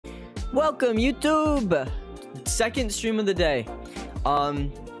Welcome YouTube! Second stream of the day.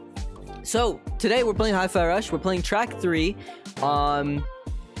 So today we're playing Hi-Fi Rush. We're playing track 3.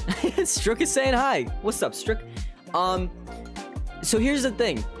 Strook is saying hi. What's up, Strook? So here's the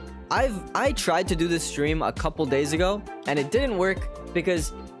thing. I tried to do this stream a couple days ago and it didn't work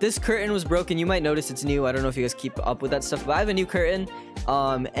because this curtain was broken. You might notice it's new. I don't know if you guys keep up with that stuff, but I have a new curtain.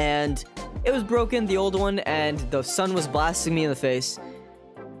 And it was broken, the old one, and the sun was blasting me in the face.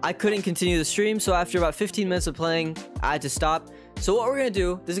 I couldn't continue the stream, so after about 15 minutes of playing, I had to stop. So what we're gonna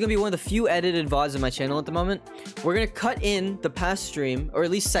do, this is gonna be one of the few edited VODs on my channel at the moment. We're gonna cut in the past stream, or at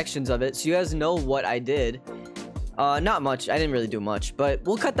least sections of it, so you guys know what I did. Not much, I didn't really do much, but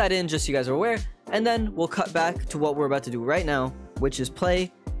we'll cut that in just so you guys are aware, and then we'll cut back to what we're about to do right now, which is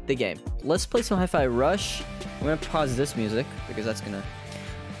play the game. Let's play some Hi-Fi Rush. I'm gonna pause this music, because that's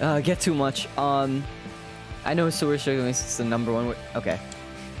gonna get too much. I know it's so weird, it's the number one. Okay.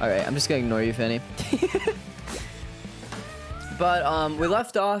 Alright, I'm just gonna ignore you, Fanny. But, we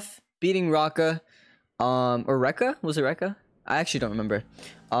left off beating Raka. Or Rekka? Was it Rekka? I actually don't remember.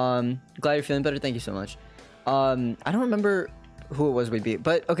 Glad you're feeling better. Thank you so much. I don't remember who it was we beat.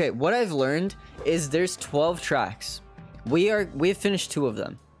 But, okay, what I've learned is there's 12 tracks. We've finished 2 of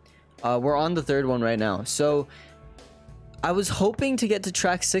them. We're on the 3rd one right now. So, I was hoping to get to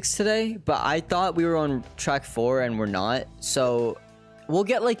track 6 today, but I thought we were on track 4 and we're not. So, we'll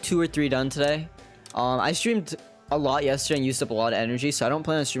get like 2 or 3 done today. I streamed a lot yesterday and used up a lot of energy, so I don't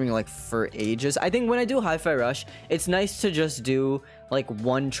plan on streaming like for ages. I think when I do Hi-Fi Rush, it's nice to just do like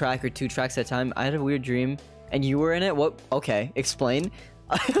 1 track or 2 tracks at a time. I had a weird dream and you were in it. What? Okay, explain.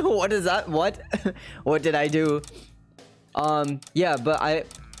 What is that? What? What did I do? Yeah, but I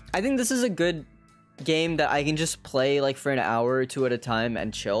think this is a good game that I can just play like for an hour or 2 at a time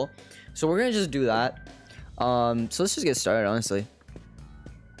and chill. So we're gonna just do that. So let's just get started, honestly.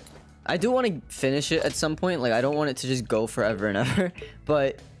 I do want to finish it at some point. Like, I don't want it to just go forever and ever.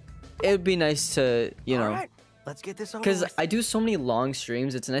 But it would be nice to, you know. Alright, let's get this over because with. I do so many long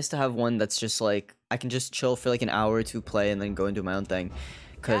streams. It's nice to have one that's just like, I can just chill for like an hour or 2, play, and then go and do my own thing.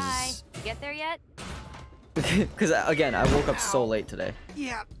 Because... Hi. You get there yet? Because, again, I woke up so late today.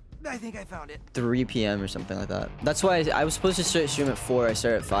 Yeah, I think I found it. 3 p.m. or something like that. That's why I was supposed to start stream at 4. I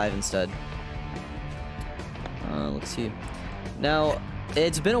started at 5 instead. Let's see. Now...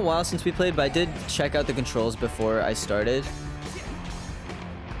 it's been a while since we played, but I did check out the controls before I started.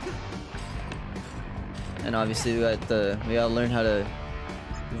 And obviously we gotta learn how to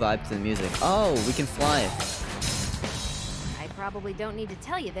vibe to the music. Oh, we can fly. I probably don't need to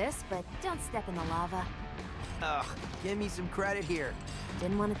tell you this, but don't step in the lava. Ugh, give me some credit here.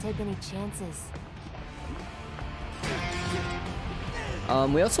 Didn't want to take any chances.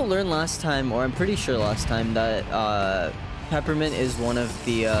 We also learned last time, or I'm pretty sure last time, that Peppermint is one of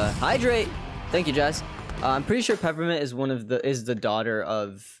the hydrate. Thank you, Jess. I'm pretty sure Peppermint is is the daughter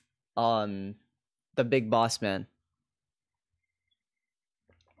of the big boss man.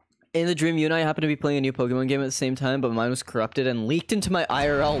 In the dream, you and I happened to be playing a new Pokemon game at the same time, but mine was corrupted and leaked into my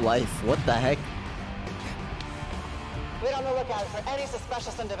IRL life. What the heck? We're on the lookout for any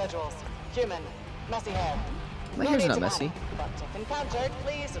suspicious individuals. Human, messy hair. My hair's not messy. But if encountered,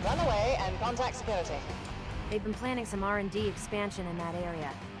 please run away and contact security. They've been planning some R&D expansion in that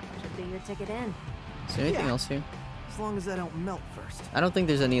area. Should be your ticket in. Is there anything else here? As long as I don't melt first. I don't think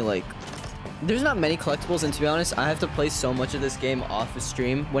there's any, like... there's not many collectibles, and to be honest, I have to play so much of this game off the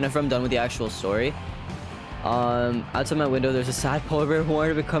stream whenever I'm done with the actual story. Outside my window, there's a sad polar bear who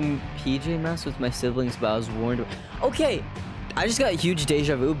wanted to become PJ Masks with my siblings, but I was warned... okay! I just got a huge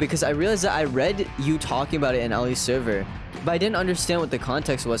deja vu because I realized that I read you talking about it in Ellie's server, but I didn't understand what the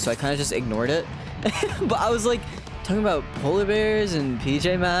context was, so I kind of just ignored it. But I was like, talking about polar bears and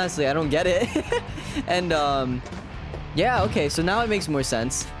PJ Masks, like, I don't get it. And, yeah, okay, so now it makes more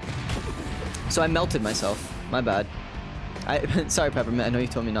sense. So I melted myself. My bad. Sorry, Peppermint, I know you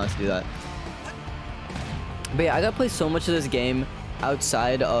told me not to do that. But yeah, I gotta play so much of this game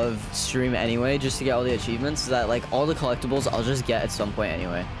outside of stream anyway, just to get all the achievements, so that, like, all the collectibles I'll just get at some point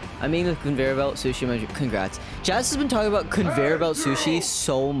anyway. I mean, the conveyor belt sushi, congrats. Jazz has been talking about conveyor belt sushi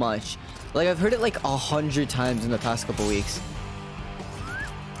so much. Like, I've heard it like 100 times in the past couple weeks.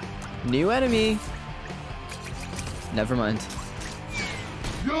 New enemy. Never mind.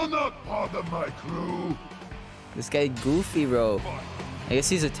 You're not part of my crew. This guy goofy, bro. I guess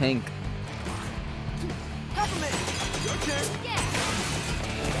he's a tank.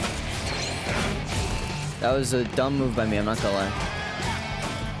 That was a dumb move by me, I'm not gonna lie.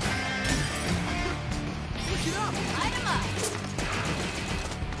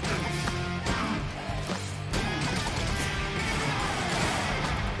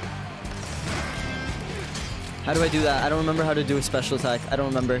 How do I do that? I don't remember how to do a special attack. I don't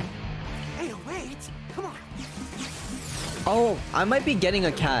remember. Hey, wait! Come on! Oh, I might be getting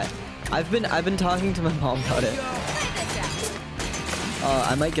a cat. I've been talking to my mom about it.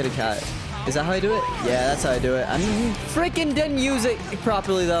 I might get a cat. Is that how I do it? Yeah, that's how I do it. I freaking didn't use it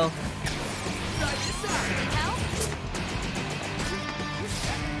properly though.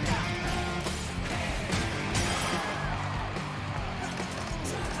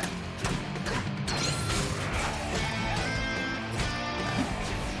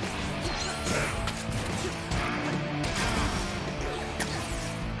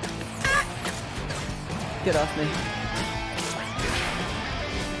 Get off me.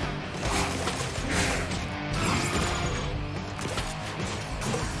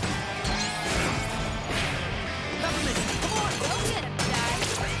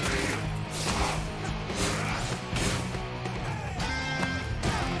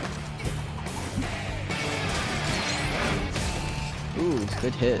 Ooh,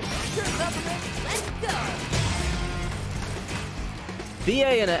 good hit. BA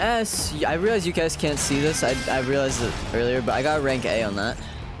and an S. I realize you guys can't see this. I realized it earlier, but I got rank A on that.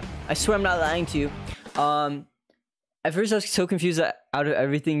 I swear I'm not lying to you. At first I was so confused that out of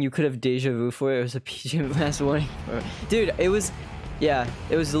everything you could have deja vu for, it was a PJ Masks warning for. Dude, it was, yeah,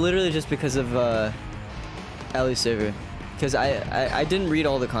 it was literally just because of Ellie's server. Because I didn't read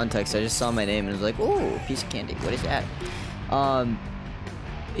all the context. I just saw my name and was like, oh, piece of candy. What is that?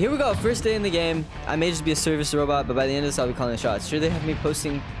 Here we go, first day in the game. I may just be a service robot, but by the end of this, I'll be calling the shots. Sure, they have me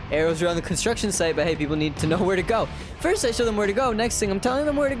posting arrows around the construction site, but hey, people need to know where to go. First, I show them where to go. Next thing, I'm telling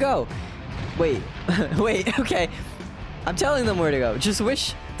them where to go. Wait, wait, okay. I'm telling them where to go. Just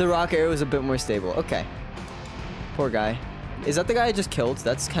wish the rock arrow was a bit more stable. Okay. Poor guy. Is that the guy I just killed?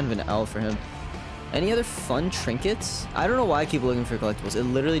 That's kind of an L for him. Any other fun trinkets? I don't know why I keep looking for collectibles. It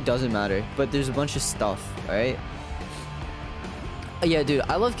literally doesn't matter, but there's a bunch of stuff, alright? Yeah, dude,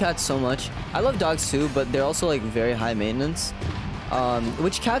 I love cats so much. I love dogs too, but they're also like very high maintenance.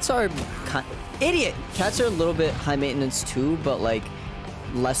 Which cats are idiot. Cats are a little bit high maintenance too, but like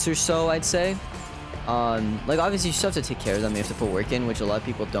lesser so, I'd say. Like obviously you still have to take care of them. You have to put work in, which a lot of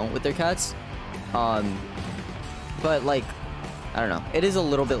people don't with their cats. But like, I don't know. It is a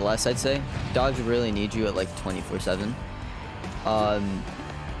little bit less, I'd say. Dogs really need you at like 24/7.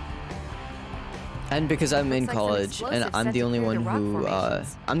 And because I'm in college and I'm the only one who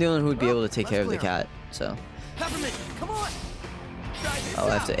would be able to take care of the cat, so. Oh,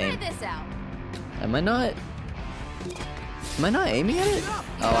 I have to aim. Am I not aiming at it?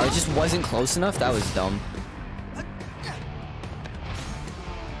 Oh, I just wasn't close enough. That was dumb.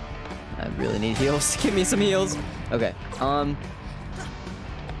 I really need heals. Give me some heals. Okay.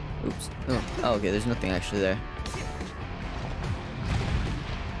 Oops. Oh, okay. There's nothing actually there.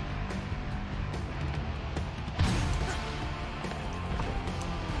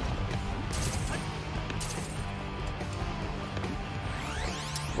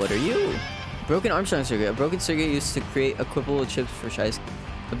 What are you? Broken Armstrong circuit. A broken circuit used to create equipable chips for Shy's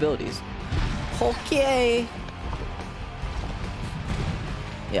abilities. Okay.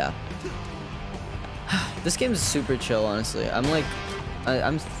 Yeah. This game is super chill, honestly. I'm like,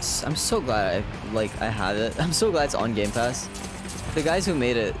 I'm so glad I have it. I'm so glad it's on Game Pass. The guys who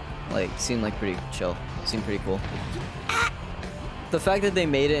made it like seem like pretty chill. Seem pretty cool. The fact that they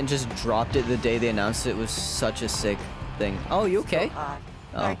made it and just dropped it the day they announced it was such a sick thing. Oh, you okay? Oh.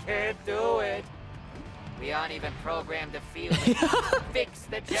 I can't do it. We aren't even programmed to feel it. Fix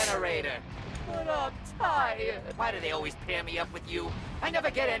the generator. But I'm tired. Why do they always pair me up with you? I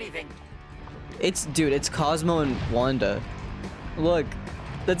never get anything. Dude, it's Cosmo and Wanda. Look,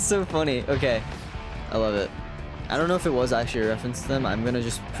 that's so funny. Okay, I love it. I don't know if it was actually a reference to them. I'm gonna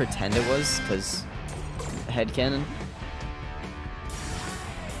just pretend it was, because headcanon.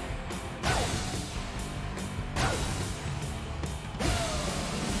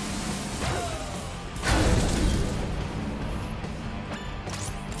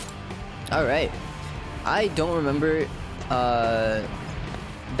 All right, I don't remember that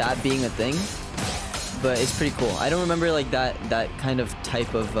being a thing, but it's pretty cool. I don't remember like that kind of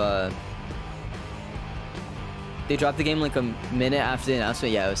type of they dropped the game like a minute after the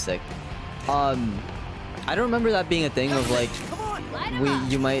announcement. Yeah, it was sick. I don't remember that being a thing of like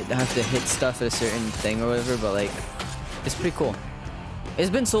you might have to hit stuff at a certain thing or whatever, but like it's pretty cool. It's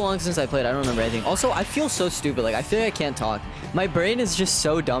been so long since I played, I don't remember anything. Also, I feel so stupid. Like, I feel like I can't talk. My brain is just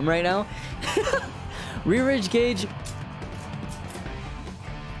so dumb right now. Rear ridge gauge.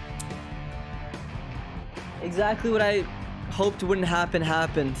 Exactly what I hoped wouldn't happen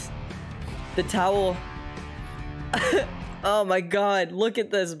happened. The towel. Oh my god, look at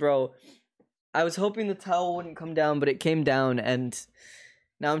this, bro. I was hoping the towel wouldn't come down, but it came down, and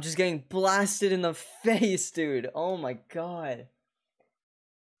now I'm just getting blasted in the face, dude. Oh my god.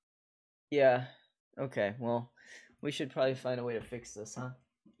 Yeah. Okay, well, we should probably find a way to fix this, huh?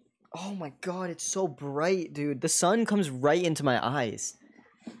 Oh my god, it's so bright, dude. The sun comes right into my eyes.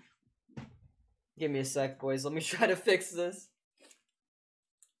 Give me a sec, boys. Let me try to fix this.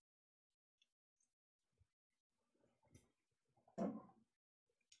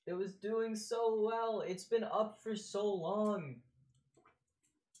 It was doing so well. It's been up for so long.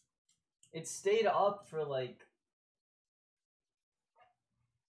 It stayed up for like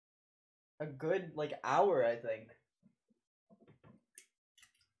a good like hour, I think.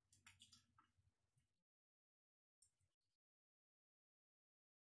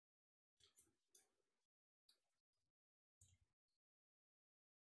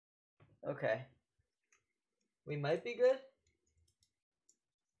 Okay. We might be good.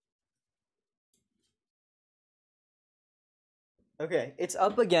 Okay, it's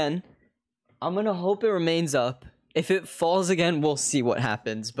up again. I'm gonna hope it remains up. If it falls again, we'll see what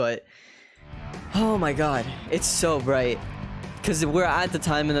happens, but... Oh my god, it's so bright. Because we're at the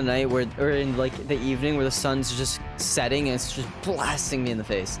time in the night where, or in like the evening where the sun's just setting and it's just blasting me in the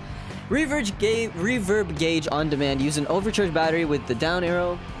face. Reverb gauge on demand. Use an overcharged battery with the down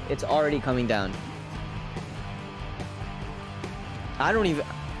arrow. It's already coming down. I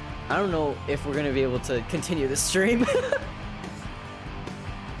don't know if we're gonna be able to continue this stream.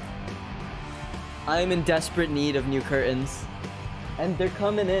 I'm in desperate need of new curtains. And they're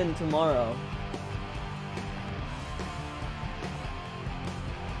coming in tomorrow.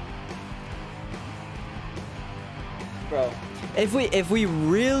 Bro, if we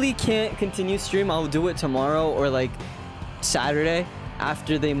really can't continue stream, I'll do it tomorrow or like Saturday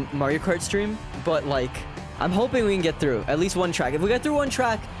after the Mario Kart stream. But like, I'm hoping we can get through at least one track. If we get through one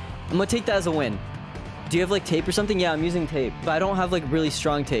track, I'm gonna take that as a win. Do you have like tape or something? Yeah, I'm using tape, but I don't have like really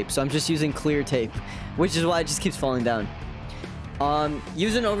strong tape, so I'm just using clear tape, which is why it just keeps falling down.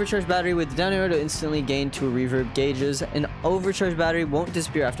 Use an overcharged battery with the down arrow to instantly gain 2 reverb gauges. An overcharged battery won't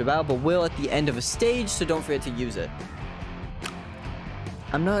disappear after battle, but will at the end of a stage, so don't forget to use it.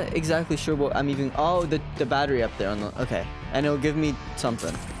 I'm not exactly sure what I'm even... Oh, the battery up there on the... Okay. And it'll give me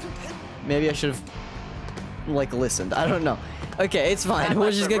something. Maybe I should have, like, listened. I don't know. Okay, it's fine.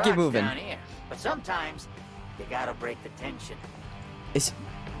 We're just gonna keep moving. Here, but sometimes, you gotta break the tension. It's...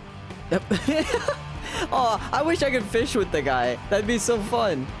 Oh, I wish I could fish with the guy. That'd be so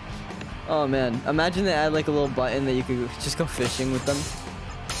fun. Oh, man. Imagine they add, like, a little button that you could just go fishing with them.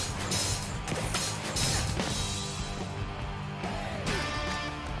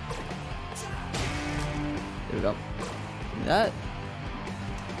 There we go. That.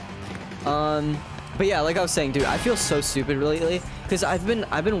 But yeah, like I was saying, dude, I feel so stupid lately because I've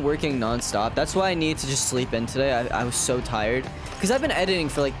been working nonstop. That's why I need to just sleep in today. I was so tired because I've been editing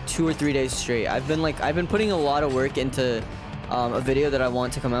for like 2 or 3 days straight. I've been putting a lot of work into a video that I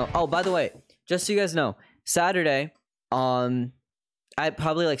want to come out. Oh, by the way, just so you guys know, Saturday, at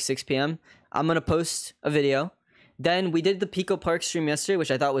probably like 6 p.m., I'm gonna post a video. Then we did the Pico Park stream yesterday,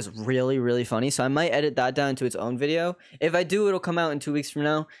 which I thought was really, really funny. So I might edit that down to its own video. If I do, it'll come out in 2 weeks from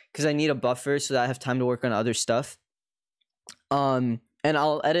now because I need a buffer so that I have time to work on other stuff. And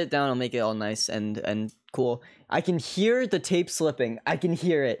I'll edit it down. I'll make it all nice and cool. I can hear the tape slipping. I can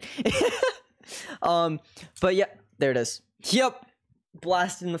hear it. But yeah, there it is. Yep.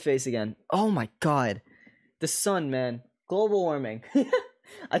 Blast in the face again. Oh my god. The sun, man. Global warming.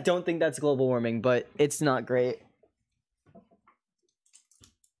 I don't think that's global warming, but it's not great.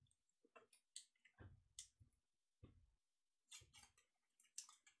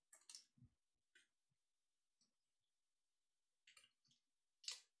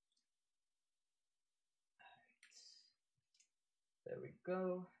 There we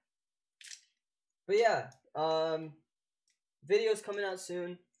go. But yeah, videos coming out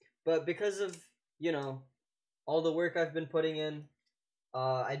soon, but because of, you know, all the work I've been putting in,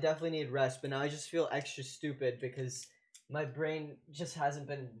 I definitely need rest, but now I just feel extra stupid because my brain just hasn't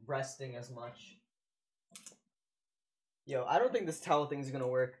been resting as much. Yo, I don't think this towel thing's gonna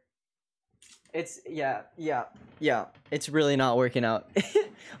work. It's, yeah, it's really not working out.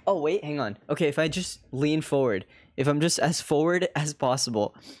 Oh, wait, hang on. Okay, if I just lean forward, if I'm just as forward as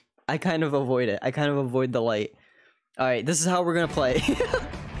possible, I kind of avoid it. I kind of avoid the light. Alright, this is how we're gonna play.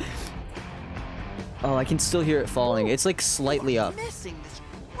 Oh, I can still hear it falling. It's like slightly up. Missing this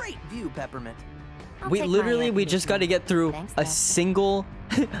great view, Peppermint. We just got to get through a single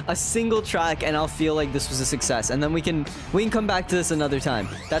track and I'll feel like this was a success. And then we can come back to this another time.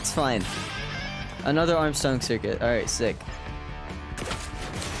 That's fine. Another Armstrong circuit. All right, sick.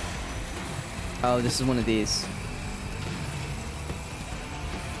 Oh, this is one of these.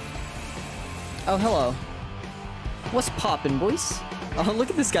 Oh, hello. What's poppin', boys? Oh, look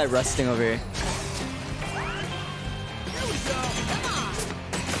at this guy resting over here.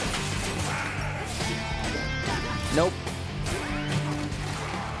 Nope.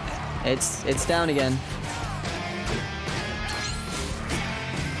 It's down again.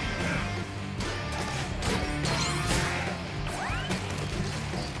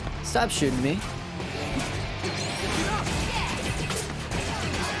 Stop shooting me.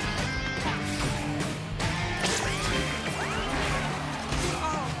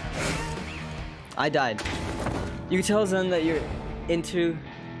 I died. You can tell Zen that you're into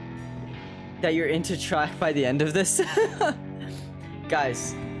track by the end of this.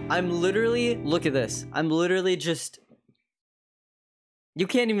 Guys, I'm literally, look at this. I'm literally just, you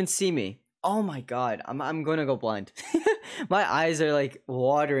can't even see me. Oh my god, I'm gonna go blind. My eyes are like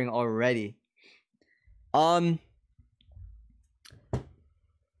watering already. You're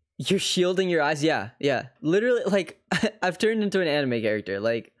shielding your eyes? Yeah. Literally, like, I've turned into an anime character.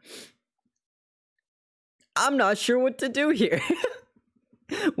 Like, I'm not sure what to do here.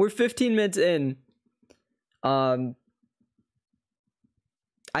 We're 15 minutes in. I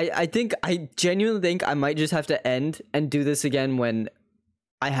genuinely think I might just have to end and do this again when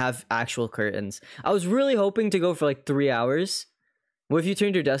I have actual curtains. I was really hoping to go for like 3 hours. What if you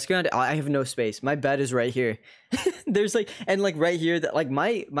turned your desk around? I have no space. My bed is right here. There's like, and like right here, that like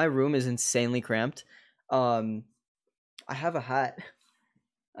my room is insanely cramped. I have a hat.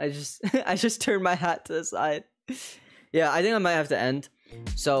 I just turned my hat to the side. Yeah, I think I might have to end.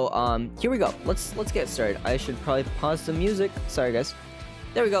 So here we go. Let's get started. I should probably pause the music. Sorry guys.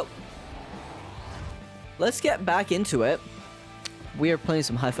 There we go. Let's get back into it. We are playing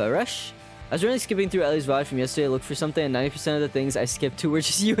some Hi-Fi Rush. I was really skipping through Ellie's VOD from yesterday to look for something, and 90% of the things I skipped to were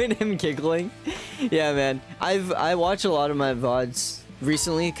just you and him giggling. Yeah, man. I watch a lot of my VODs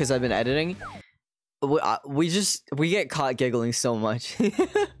recently because I've been editing. We get caught giggling so much.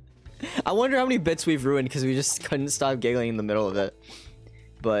 I wonder how many bits we've ruined because we just couldn't stop giggling in the middle of it.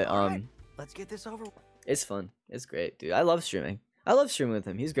 But right, let's get this over. It's fun. It's great, dude. I love streaming. I love streaming with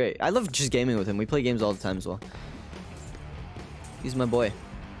him. He's great. I love just gaming with him. We play games all the time as well. He's my boy.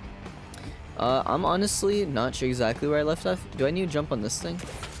 I'm honestly not sure exactly where I left off. Do I need to jump on this thing?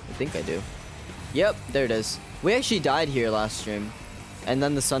 I think I do. Yep, there it is. We actually died here last stream. And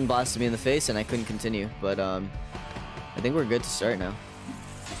then the sun blasted me in the face and I couldn't continue. But I think we're good to start now.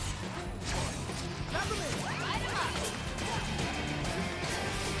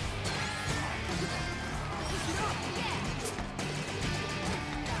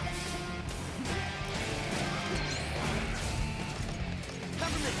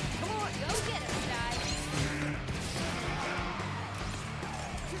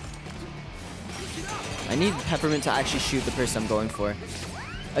 I need Peppermint to actually shoot the person I'm going for.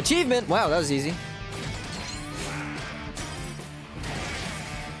 Achievement! Wow, that was easy.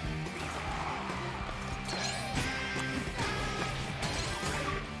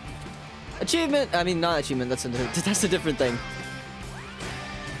 Achievement! I mean, not achievement, that's a different thing.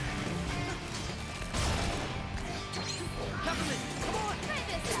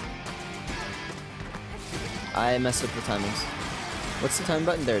 I messed up the timings. What's the time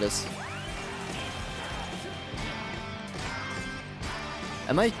button? There it is.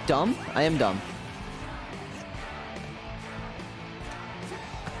 Am I dumb? I am dumb.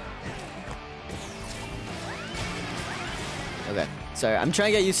 Okay, sorry. I'm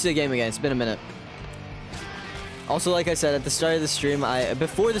trying to get used to the game again. It's been a minute. Also, like I said at the start of the stream,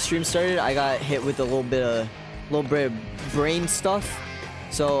 before the stream started, I got hit with a little bit of brain stuff.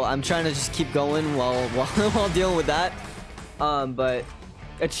 So I'm trying to just keep going while dealing with that. But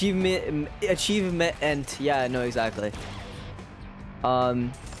achievement, and yeah, no, exactly.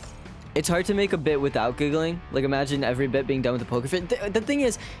 It's hard to make a bit without giggling. Like, imagine every bit being done with a poker face. The thing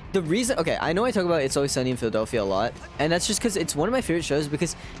is, the reason... Okay, I know I talk about It's Always Sunny in Philadelphia a lot. And that's just because it's one of my favorite shows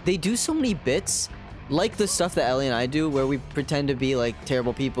because they do so many bits, like the stuff that Ellie and I do, where we pretend to be, like,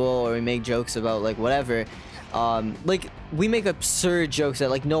 terrible people or we make jokes about, like, whatever. Like, we make absurd jokes that,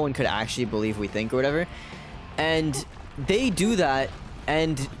 like, no one could actually believe we think or whatever. And they do that.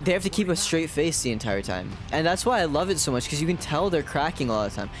 And they have to keep a straight face the entire time. And that's why I love it so much, because you can tell they're cracking a lot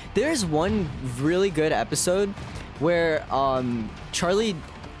of the time. There's one really good episode where Charlie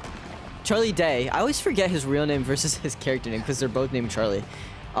Day, I always forget his real name versus his character name because they're both named Charlie.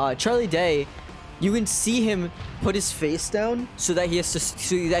 Charlie Day, you can see him put his face down so that he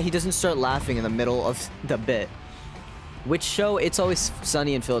doesn't start laughing in the middle of the bit. Which show? It's Always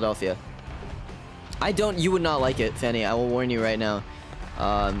Sunny in Philadelphia. You would not like it, Fanny. I will warn you right now.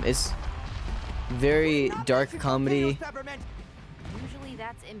 very dark comedy. Usually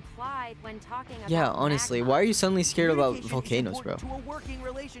that's implied when talking about Yeah, honestly, why are you suddenly scared about volcanoes, bro? To a working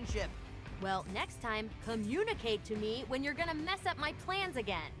relationship. Well, next time, communicate to me when you're gonna mess up my plans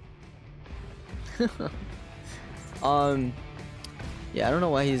again. Yeah, I don't know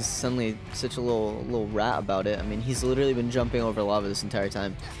why he's suddenly such a little rat about it. I mean, he's literally been jumping over lava this entire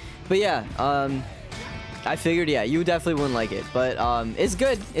time. But yeah, I figured, yeah, you definitely wouldn't like it. But it's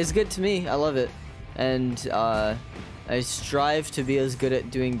good. It's good to me. I love it. And I strive to be as good at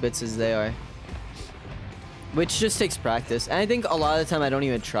doing bits as they are. Which just takes practice. And I think a lot of the time I don't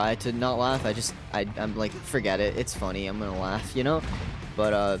even try to not laugh. I'm like, forget it. It's funny. I'm gonna laugh, you know?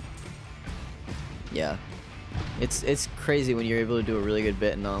 But yeah. It's crazy when you're able to do a really good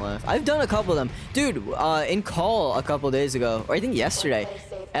bit and not laugh. I've done a couple of them. Dude, in Call a couple days ago, or I think yesterday,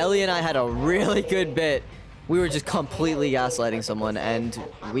 Ellie and I had a really good bit. We were just completely gaslighting someone, and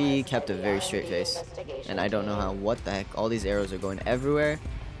we kept a very straight face. And I don't know what the heck, all these arrows are going everywhere.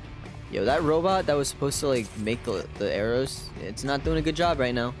 Yo, that robot that was supposed to like make the arrows, it's not doing a good job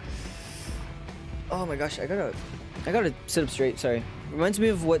right now. Oh my gosh, I gotta sit up straight, sorry. Reminds me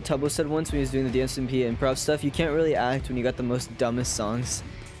of what Tubbo said once when he was doing the DSMP improv stuff. You can't really act when you got the most dumbest songs.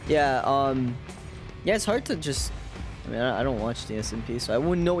 Yeah, yeah, it's hard to just, I mean, I don't watch DSMP, so I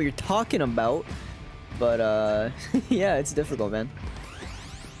wouldn't know what you're talking about. But, yeah, it's difficult, man.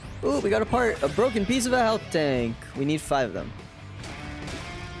 Ooh, we got a broken piece of a health tank. We need 5 of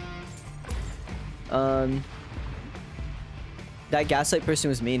them. That gaslight person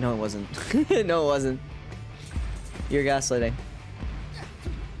was me. No, it wasn't. No, it wasn't. You're gaslighting.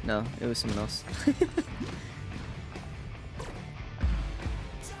 No, it was someone else.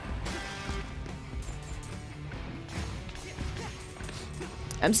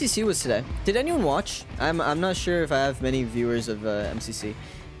 MCC was today. Did anyone watch? I'm not sure if I have many viewers of MCC,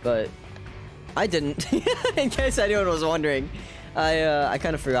 but I didn't. In case anyone was wondering, I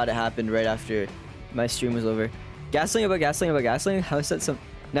kind of forgot it happened right after my stream was over. Gaslighting about gaslighting about gaslighting. How is that some?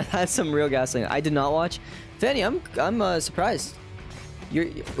 That's some real gaslighting. I did not watch. Fanny, I'm surprised.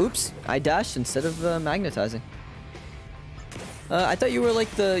 Oops, I dashed instead of magnetizing. I thought you were like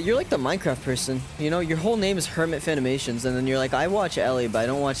you're like the Minecraft person. You know, your whole name is Hermit Fanimations, and then you're like, I watch Ellie, but I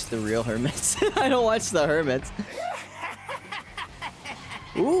don't watch the real hermits. I don't watch the hermits.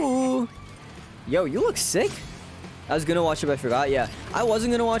 Ooh, yo, you look sick. I was gonna watch it, but I forgot. Yeah, I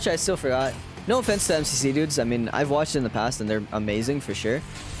wasn't gonna watch it. I still forgot. No offense to MCC dudes. I mean, I've watched it in the past, and they're amazing for sure.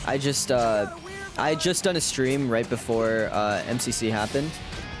 I had just done a stream right before MCC happened,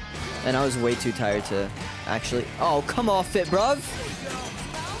 and I was way too tired to actually. Oh, come off it, bruv.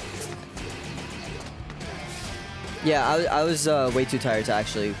 Yeah, I was way too tired to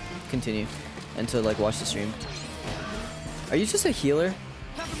actually continue and to like watch the stream. Are you just a healer?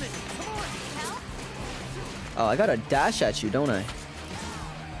 Oh, I gotta dash at you, don't I?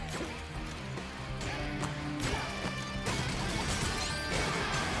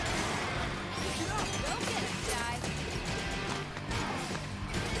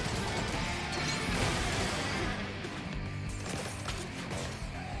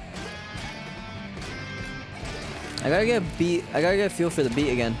 I gotta get a beat. I gotta get a feel for the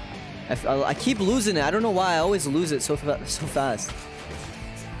beat again. I keep losing it. I don't know why. I always lose it so fast.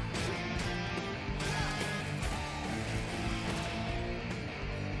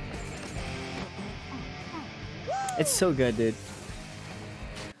 It's so good, dude.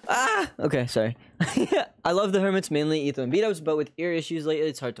 Ah! Okay, sorry. I love the hermits, mainly Etho and beat-ups, but with ear issues lately,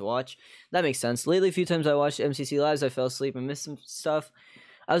 it's hard to watch. That makes sense. Lately, a few times I watched MCC lives, I fell asleep and missed some stuff.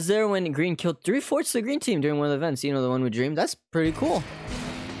 I was there when Green killed 3/4 of the green team during one of the events. You know, the one with Dream? That's pretty cool.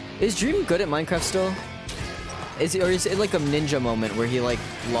 Is Dream good at Minecraft still? Or is it like a Ninja moment where he like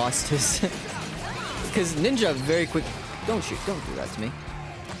lost his... Because Ninja very quick... Don't shoot. Don't do that to me.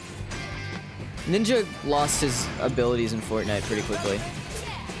 Ninja lost his abilities in Fortnite pretty quickly.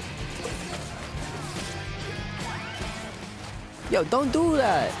 Yo, don't do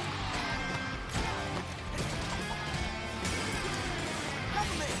that!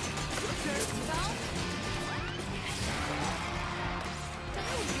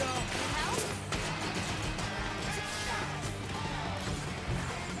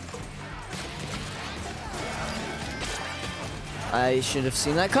 I should have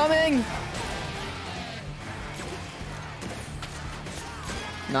seen that coming!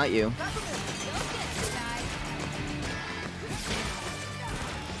 Not you.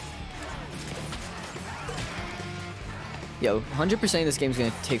 Yo, 100% this game's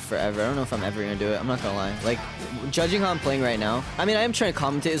gonna take forever. I don't know if I'm ever gonna do it. I'm not gonna lie. Like, judging how I'm playing right now. I mean, I am trying to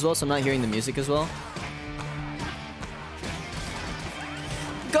commentate as well, so I'm not hearing the music as well.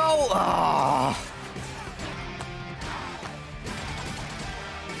 Go! go! Ah.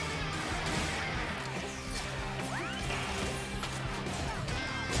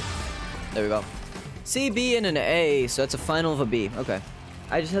 There we go. C, B, and an A, so that's a final of a B. Okay.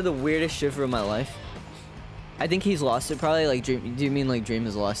 I just had the weirdest shiver of my life. I think he's lost it probably. Like, Dream, do you mean like Dream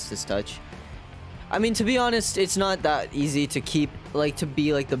has lost his touch? I mean, to be honest, it's not that easy to keep, like, to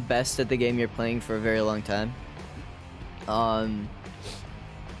be like the best at the game you're playing for a very long time.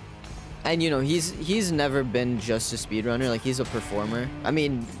 And you know, he's never been just a speedrunner. Like, he's a performer. I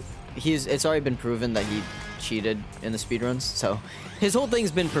mean, it's already been proven that he cheated in the speedruns, so his whole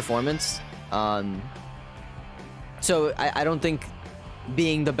thing's been performance. So I don't think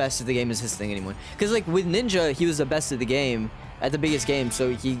being the best at the game is his thing anymore. Because like with Ninja, he was the best at the game at the biggest game,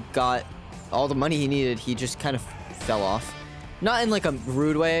 so he got all the money he needed. He just kind of fell off, not in like a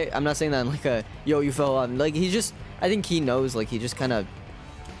rude way. I'm not saying that in like a yo you fell off. Like he just, I think he knows, like he just kind of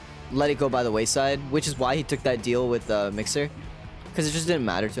let it go by the wayside, which is why he took that deal with Mixer, because it just didn't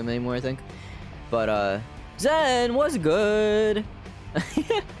matter to him anymore, I think. But Zen was good.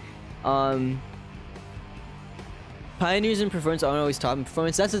 Pioneers in performance aren't always top in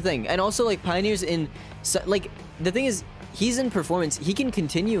performance. That's the thing. And also, like, Pioneers in... like, the thing is, he's in performance. He can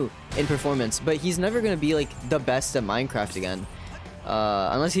continue in performance, but he's never going to be, like, the best at Minecraft again.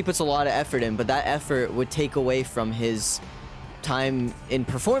 Unless he puts a lot of effort in, but that effort would take away from his time in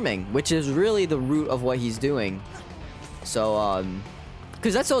performing, which is really the root of what he's doing. So,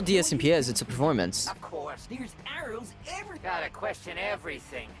 because that's all DSMP is. It's a performance. Of course. There's arrows everywhere. Gotta question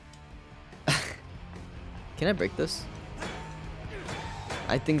everything. Can I break this?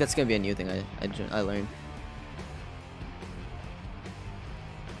 I think that's gonna be a new thing I learned.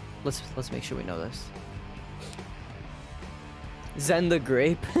 Let's make sure we know this. Zen the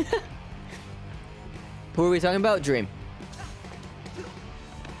Grape. Who are we talking about? Dream.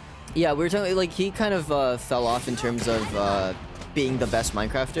 Yeah, we were talking, like, he kind of fell off in terms of being the best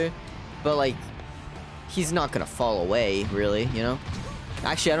Minecrafter, but like he's not gonna fall away, really, you know?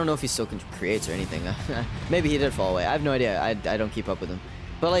 Actually, I don't know if he still creates or anything. Maybe he did fall away. I have no idea. I don't keep up with him.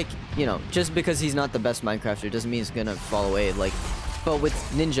 But like, you know, just because he's not the best Minecrafter doesn't mean he's gonna fall away. Like, but with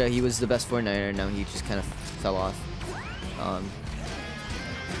Ninja, he was the best Fortniter. Now he just kind of fell off.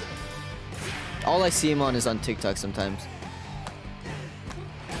 All I see him on is on TikTok sometimes.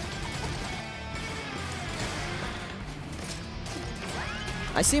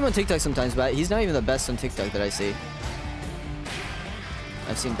 I see him on TikTok sometimes, but he's not even the best on TikTok that I see.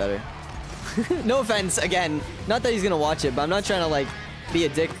 I've seen better. No offense, again. Not that he's gonna watch it, but I'm not trying to, like, be a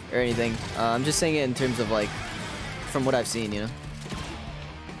dick or anything. I'm just saying it in terms of, like, from what I've seen, you know?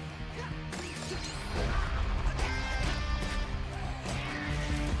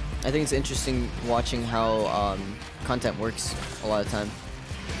 I think it's interesting watching how content works a lot of time.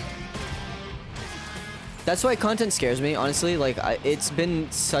 That's why content scares me, honestly. Like, it's been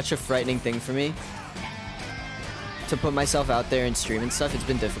such a frightening thing for me to put myself out there and stream and stuff. It's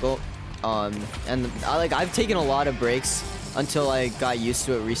been difficult. And I've taken a lot of breaks until I got used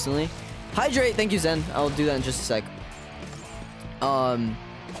to it recently. Hydrate, thank you, Zen. I'll do that in just a sec.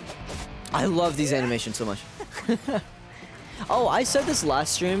 I love these animations so much. Oh, I said this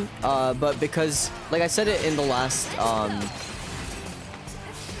last stream, but because, like, I said it in the last,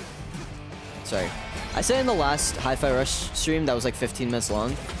 sorry. I said in the last Hi-Fi Rush stream that was like 15 minutes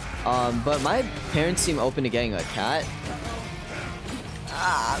long, but my parents seem open to getting a cat.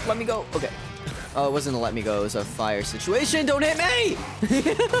 Ah, let me go. Okay. Oh, it wasn't a let me go. It was a fire situation. Don't hit me!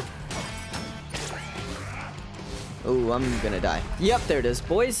 Oh, I'm gonna die. Yep, there it is,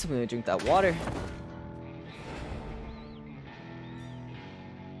 boys. I'm gonna drink that water.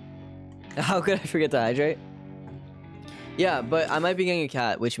 How could I forget to hydrate? Yeah, but I might be getting a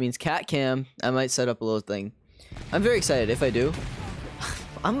cat, which means cat cam. I might set up a little thing. I'm very excited if I do.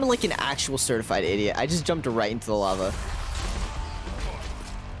 I'm like an actual certified idiot. I just jumped right into the lava.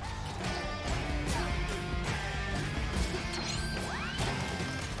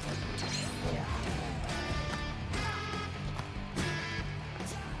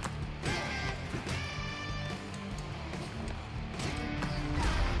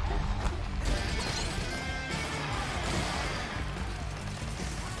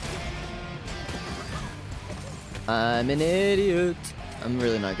 I'm an idiot. I'm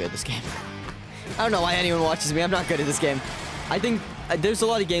really not good at this game. I don't know why anyone watches me. I'm not good at this game. I think there's a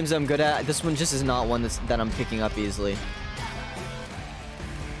lot of games that I'm good at. This one just is not one that I'm picking up easily.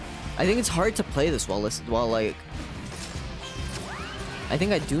 I think it's hard to play this while like... I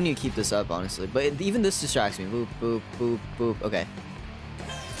think I do need to keep this up, honestly. But even this distracts me. Boop, boop, boop, boop. Okay.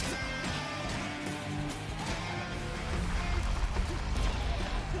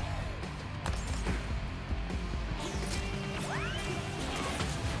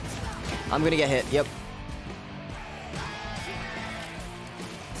 I'm gonna get hit. Yep.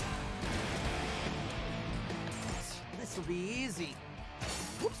 This will be easy.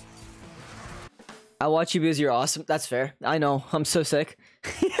 I watch you because you're awesome. That's fair. I know. I'm so sick.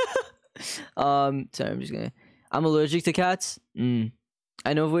 Sorry, I'm allergic to cats.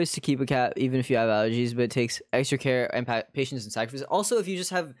 I know of ways to keep a cat even if you have allergies, but it takes extra care and patience and sacrifice. Also, if you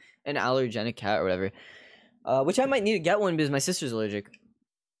just have an allergenic cat or whatever, which I might need to get one because my sister's allergic.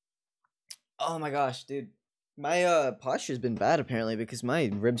 Oh my gosh, dude. My posture's been bad apparently because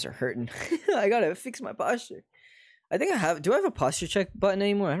my ribs are hurting. I gotta fix my posture. I think I have. Do I have a posture check button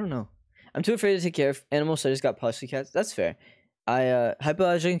anymore? I don't know. I'm too afraid to take care of animals, so I just got posture cats. That's fair.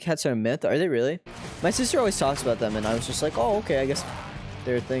 Hypoallergenic cats are a myth. Are they really? My sister always talks about them, and I was just like, oh, okay, I guess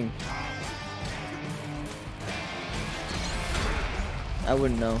they're a thing. I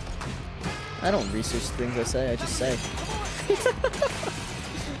wouldn't know. I don't research things I say, I just say.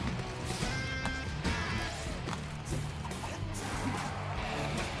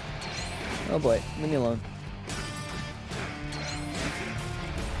 Oh boy, leave me alone.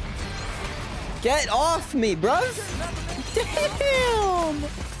 Get off me, bruv! Damn!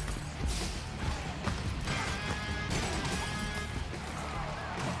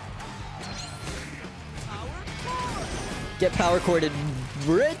 Get power corded,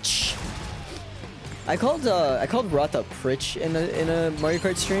 Rich. I called Rata Pritch in a Mario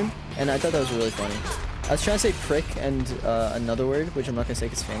Kart stream, and I thought that was really funny. I was trying to say prick and another word, which I'm not gonna say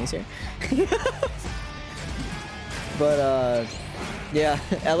because Fanny's here. But yeah,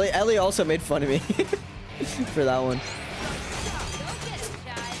 Ellie also made fun of me for that one.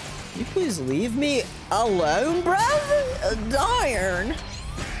 Can you please leave me alone, bruv? Darn.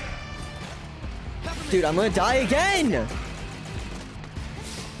 Dude, I'm gonna die again.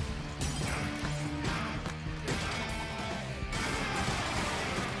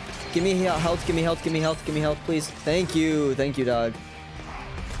 Give me health, give me health, give me health, give me health, please. Thank you, dog.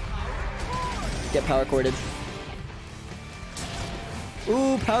 Get power corded.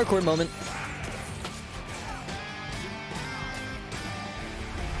 Ooh, power cord moment.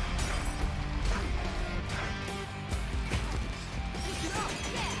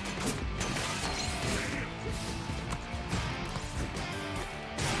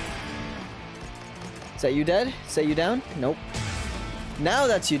 Is that you dead? Is that you down? Nope. Now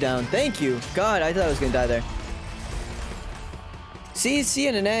that's you down. Thank you. God, I thought I was gonna die there. C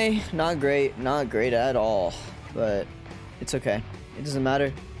and an A. Not great. Not great at all. But it's okay. It doesn't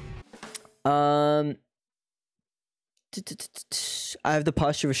matter. I have the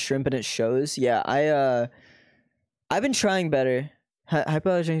posture of a shrimp and it shows. Yeah, I've been trying better.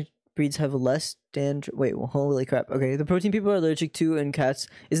 Hypoallergenic breeds have less dandruff. Wait, well, holy crap. Okay, the protein people are allergic to in cats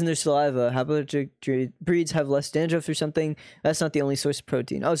is in their saliva. Hypoallergenic breeds have less dandruff or something. That's not the only source of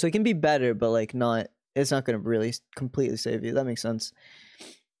protein. Oh, so it can be better, but like not. It's not gonna really completely save you. That makes sense.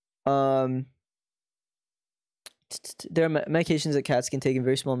 There are medications that cats can take in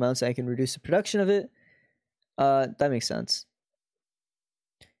very small amounts that can reduce the production of it. That makes sense.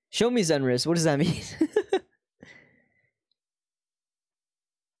 Show me Zenris. What does that mean?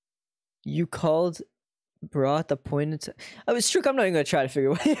 You called brought the point. I was shook. I'm not even gonna try to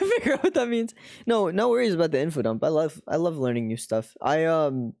figure out what that means. No worries about the info dump. I love learning new stuff.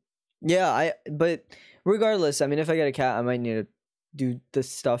 But regardless, I mean, if I get a cat, I might need to do the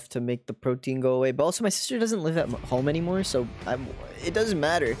stuff to make the protein go away. But also, my sister doesn't live at home anymore, so it doesn't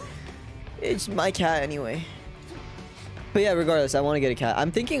matter. It's my cat anyway. But yeah, regardless, I want to get a cat.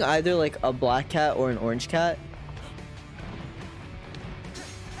 I'm thinking either like a black cat or an orange cat.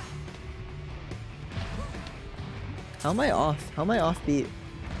 How am I off? How am I off beat?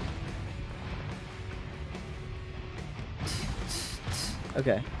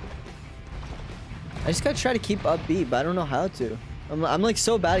 Okay. I just gotta try to keep upbeat, but I don't know how to. I'm like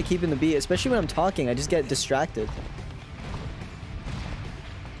so bad at keeping the beat, especially when I'm talking. I just get distracted.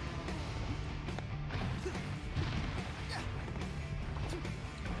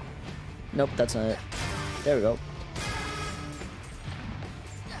 Nope, that's not it. There we go.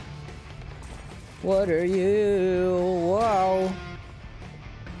 What are you? Wow.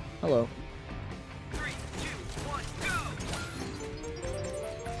 Hello. 3, 2, 1,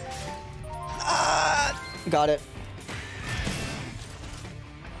 go! Got it.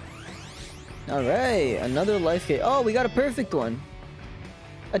 Alright, another life gate. Oh, we got a perfect one.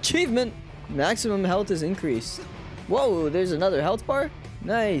 Achievement! Maximum health is increased. Whoa, there's another health bar?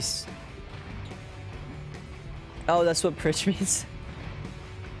 Nice. Oh, that's what Pritch means.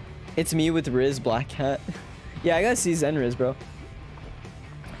 It's me with Riz Black Cat. Yeah, I gotta see Zenriz, bro.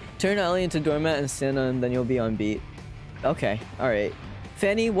 Turn Ellie into doormat and stand on him, then you'll be on beat. Okay, alright.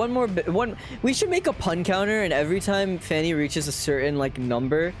 Fanny, one. We should make a pun counter, and every time Fanny reaches a certain like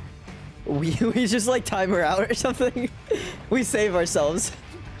number, we just like time her out or something. We save ourselves.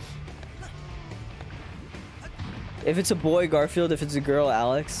 If it's a boy, Garfield. If it's a girl,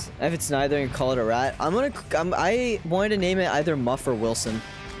 Alex. If it's neither, and call it a rat. I wanted to name it either Muff or Wilson.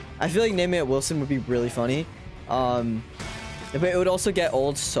 I feel like naming it Wilson would be really funny. But it would also get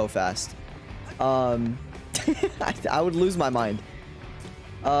old so fast. I would lose my mind.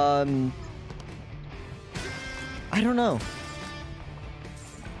 I don't know.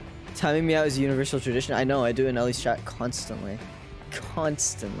 Timing me out is a universal tradition. I know, I do in Ellie's chat constantly.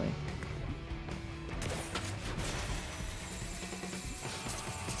 Constantly.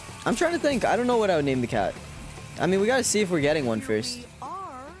 I'm trying to think. I don't know what I would name the cat. I mean, we gotta see if we're getting one first.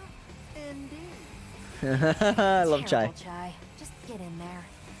 I love chai. Chai. Just get in there.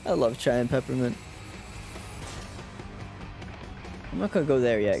 I love chai and peppermint. I'm not gonna go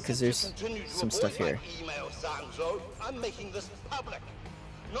there yet because there's some stuff here. I'm making this public.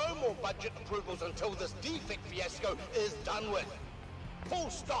 No more budget approvals until this defect fiasco is done with. Full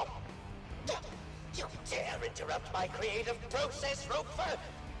stop. You dare interrupt my creative process, Roper?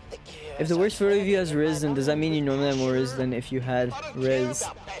 If the worst photo of you has Riz, then does that mean you normally have more Riz than if you had Riz?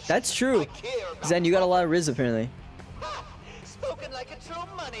 That's true. Zen, you got a lot of Riz apparently. Spoken like a true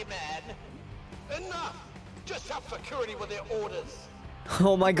money man. Enough. Just have security with their orders.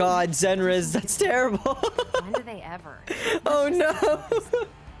 Oh my god, Zen Riz, that's terrible. When do they ever? Oh no.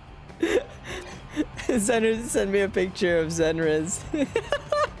 Zen Riz sent me a picture of Zen Riz.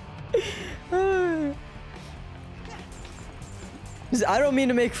 I don't mean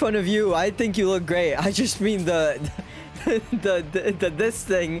to make fun of you. I think you look great. I just mean the this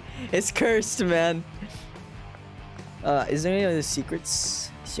thing is cursed, man. Is there any other secrets?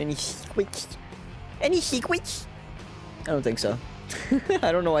 Is there any secrets? Any secrets? I don't think so.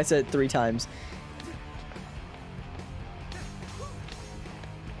 I don't know why I said it 3 times.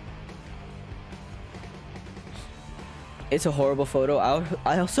 It's a horrible photo.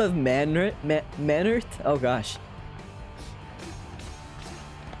 I also have Manert. Oh gosh.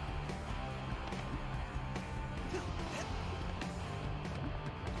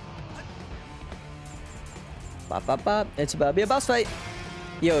 Bop, bop, bop. It's about to be a boss fight.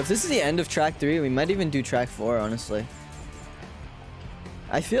 Yo, if this is the end of track 3, we might even do track 4, honestly.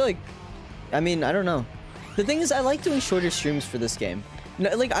 I feel like... I mean, I don't know. The thing is, I like doing shorter streams for this game.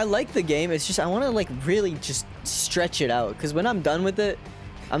 No, like, I like the game. It's just, I want to, like, really just stretch it out. Because when I'm done with it,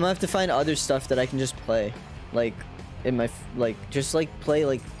 I'm going to have to find other stuff that I can just play. Like, in my... Like, just, like, play,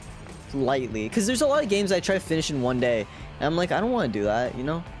 like, lightly. Because there's a lot of games I try to finish in one day. And I'm like, I don't want to do that, you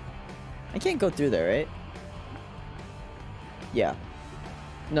know? I can't go through there, right? Yeah.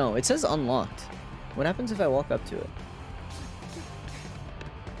 No, it says unlocked. What happens if I walk up to it?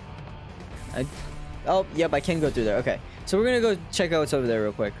 Oh, yep, I can go through there. Okay. So we're gonna go check out what's over there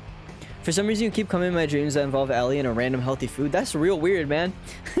real quick. For some reason, you keep coming in my dreams that involve Ellie and a random healthy food. That's real weird, man.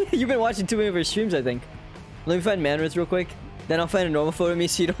 You've been watching too many of her streams, I think. Let me find Manrith real quick. Then I'll find a normal photo of me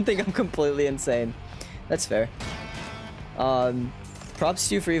so you don't think I'm completely insane. That's fair. Props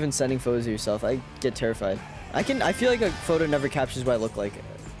to you for even sending photos of yourself. I get terrified. I feel like a photo never captures what I look like.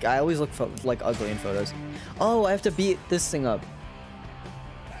 I always look like ugly in photos. Oh, I have to beat this thing up.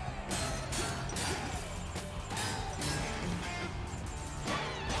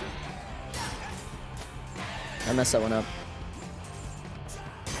 I messed that one up.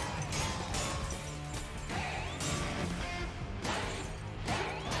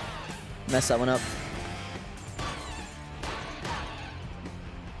 Messed that one up.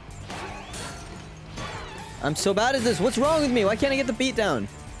 I'm so bad at this. What's wrong with me? Why can't I get the beat down?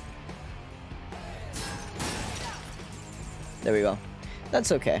 There we go.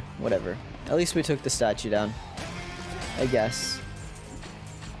 That's okay. Whatever. At least we took the statue down. I guess.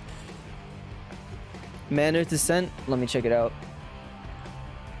 Manor Descent. Let me check it out.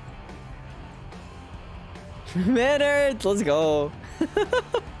 Manor! Let's go.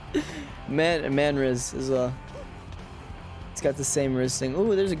 Manriz as well. It's got the same Riz thing.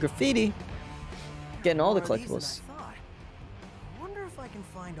 Ooh, there's a graffiti. Getting all the collectibles. I wonder if I can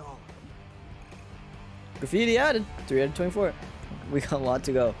find all of them. Graffiti added. 3 out of 24. We got a lot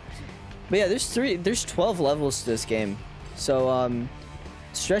to go. But yeah, there's 12 levels to this game. So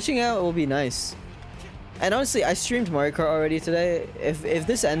stretching out will be nice. And honestly, I streamed Mario Kart already today. If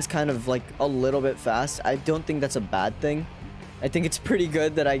this ends kind of like a little bit fast, I don't think that's a bad thing. I think it's pretty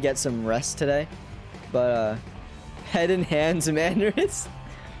good that I get some rest today. But head and hands manners.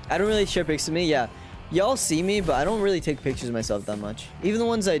 I don't really share pics of me. Yeah. Y'all see me, but I don't really take pictures of myself that much. Even the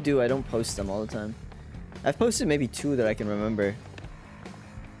ones I do, I don't post them all the time. I've posted maybe 2 that I can remember.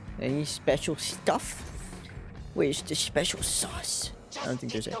 Any special stuff? Where's the special sauce? I don't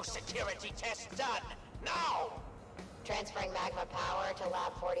think there's Get any. those security tests done now. Transferring magma power to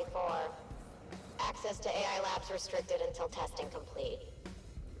Lab 44. Access to AI labs restricted until testing complete.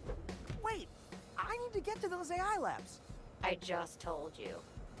 Wait, I need to get to those AI labs. I just told you.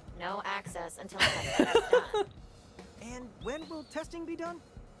 No access until testing is done. And when will testing be done?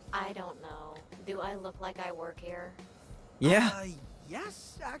 I don't know. Do I look like I work here? Yeah.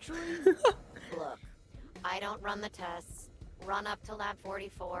 Yes, actually. Look, I don't run the tests. Run up to Lab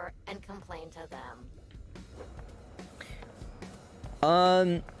 44 and complain to them.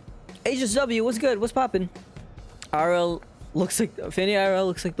 HSW, what's good? What's poppin'? RL looks like Fanny IRL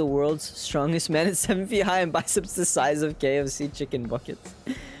looks like the world's strongest man at 7 feet high and biceps the size of KFC chicken buckets.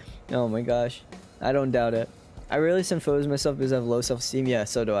 Oh my gosh, I don't doubt it. I rarely send photos of myself because I have low self-esteem. Yeah,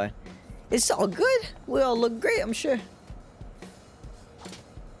 so do I. It's all good. We all look great, I'm sure.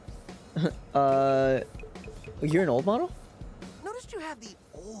 You're an old model? Noticed you have the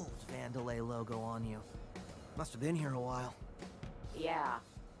old Vandalay logo on you. Must have been here a while. Yeah,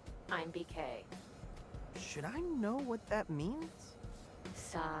 I'm BK. Should I know what that means?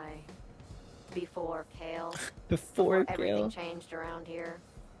 Sigh. Before Kale. Before everything Kale. changed around here.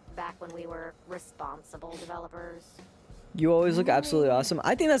 Back when we were responsible developers. You always look absolutely awesome.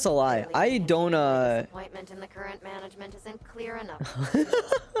 I think that's a lie. I don't Disappointment in the current management isn't clear enough.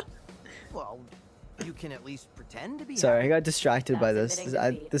 Well, you can at least pretend to be Sorry, I happy. got distracted by That's this.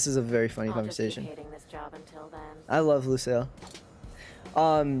 admitting defeat. This is a very funny I'll conversation. Just keep hating this job until then. I love Lucille.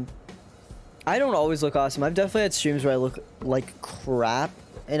 I don't always look awesome. I've definitely had streams where I look like crap,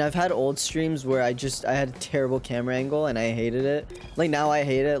 and I've had old streams where I had a terrible camera angle and I hated it. Like now I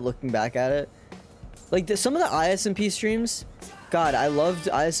hate it looking back at it. Like some of the ISMP streams, God, I loved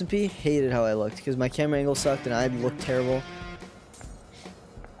ISMP, hated how I looked because my camera angle sucked and I looked terrible.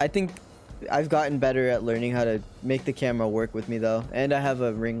 I think I've gotten better at learning how to make the camera work with me though, and I have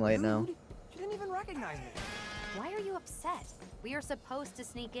a ring light now. Dude, she didn't even recognize me. Why are you upset? We are supposed to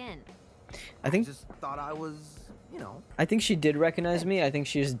sneak in. I think just thought I was, you know. I think she did recognize me. I think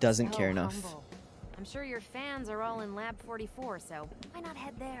she just doesn't So care enough. humble. I'm sure your fans are all in Lab 44, so why not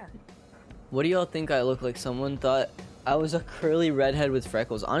head there? What do y'all think I look like? Someone thought I was a curly redhead with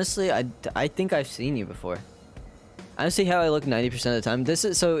freckles. Honestly, I think I've seen you before. I don't see how I look 90% of the time. This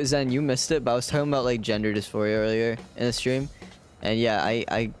is so Zen, you missed it, but I was talking about like gender dysphoria earlier in the stream. And yeah,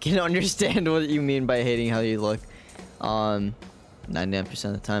 I can understand what you mean by hating how you look. 99%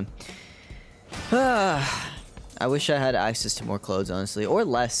 of the time. I wish I had access to more clothes, honestly, or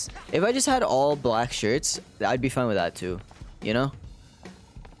less. If I just had all black shirts, I'd be fine with that too. You know?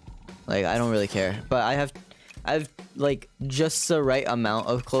 Like I don't really care, but I have like just the right amount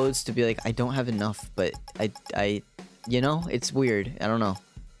of clothes to be like I don't have enough, but I you know, it's weird. I don't know.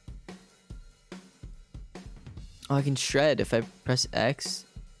 Oh, I can shred if I press X.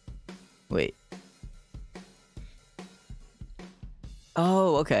 Wait.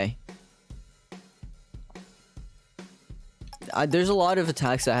 Oh, okay. There's a lot of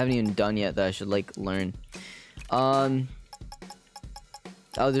attacks that I haven't even done yet that I should like learn.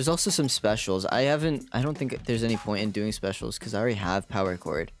 Oh, there's also some specials. I don't think there's any point in doing specials because I already have power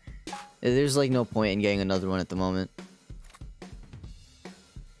chord. There's like no point in getting another one at the moment.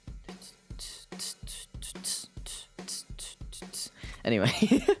 Anyway,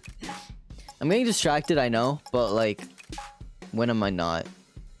 I'm getting distracted, I know, but like, when am I not?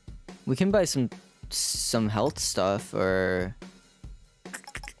 We can buy some health stuff, or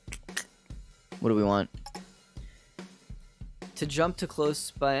what do we want? To jump to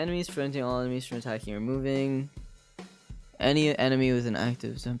close by enemies, preventing all enemies from attacking or moving. Any enemy with an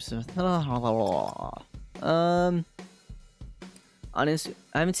active honest,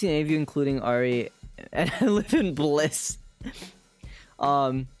 I haven't seen any of you, including Ari, and I live in bliss.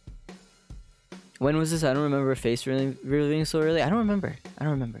 When was this? I don't remember. Face revealing so early. I don't remember.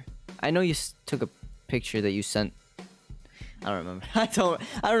 I know you took a picture that you sent. I don't remember. I don't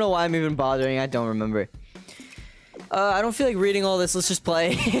know why I'm even bothering. I don't remember. I don't feel like reading all this. Let's just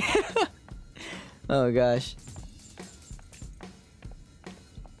play. Oh gosh.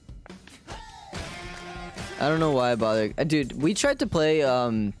 I don't know why I bothered. Dude, we tried to play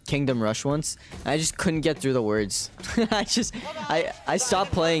Kingdom Rush once. I just couldn't get through the words. I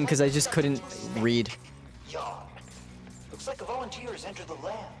stopped playing because I just couldn't read. Yawn. Looks like a volunteer has entered the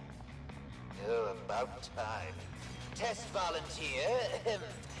lab. Oh, about time. Test volunteer,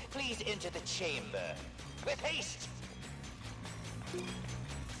 please enter the chamber. With haste!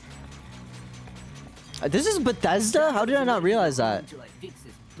 This is Bethesda? How did I not realize that? Until I fix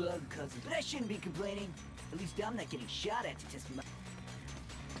this bug cousin. But I shouldn't be complaining. At least I'm not getting shot at to test my...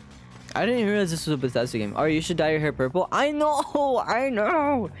 I didn't realize this was a Bethesda game. Oh, you should dye your hair purple. I know, I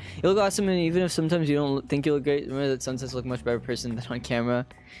know. You look awesome, and even if sometimes you don't think you look great, remember that sunsets look much better person than on camera.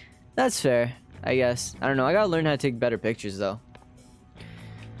 That's fair, I guess. I don't know. I gotta learn how to take better pictures though.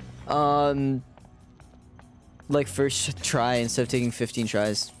 Like first try instead of taking 15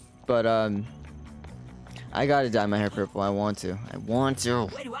 tries. But I gotta dye my hair purple. I want to. I want to.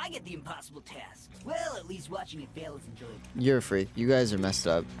 Why do I get the impossible task? Well, at least watching it fail is enjoyable. You're a freak. You guys are messed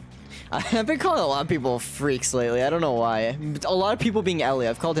up. I've been calling a lot of people freaks lately. I don't know why. A lot of people being Ellie.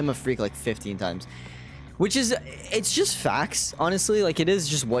 I've called him a freak like 15 times. Which is, it's just facts, honestly. Like, it is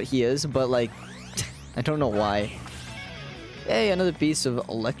just what he is, but like, I don't know why. Hey, another piece of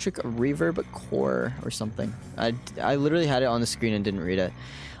electric reverb core or something. I literally had it on the screen and didn't read it.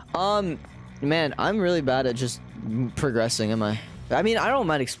 Man, I'm really bad at just progressing, am I? I mean, I don't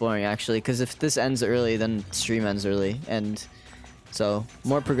mind exploring, actually, because if this ends early, then stream ends early, and so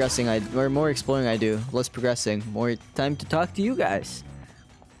more progressing or more exploring I do, less progressing, more time to talk to you guys.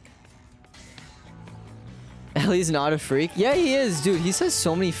 Ellie's not a freak? Yeah, he is, dude. He says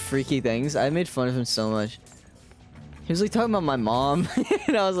so many freaky things. I made fun of him so much. He was like talking about my mom,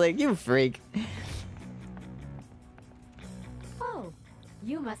 and I was like, you freak. Oh,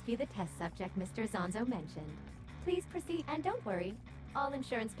 you must be the test subject Mr. Zonzo mentioned. Please proceed, and don't worry. All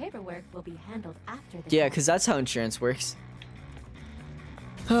insurance paperwork will be handled after the Yeah, test. because that's how insurance works.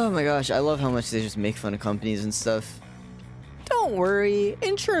 Oh my gosh, I love how much they just make fun of companies and stuff. Don't worry,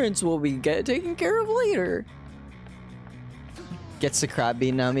 insurance will be taken care of later. Gets the crap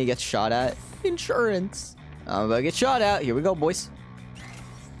beaten out of me, gets shot at. Insurance. I'm about to get shot at. Here we go, boys.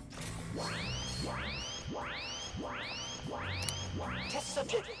 Test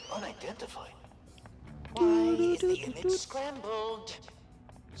subject unidentified. Why is the image scrambled?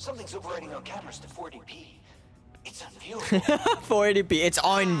 Something's overriding our cameras to 40p. It's unviewable. 480p, it's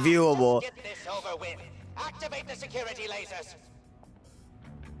unviewable. Get this over with. Activate the security lasers.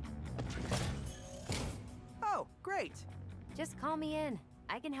 Oh, great. Just call me in.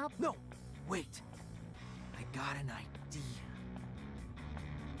 I can help. No, wait. I got an idea.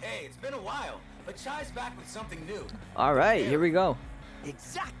 Hey, it's been a while, but Chai's back with something new. All right, here we go.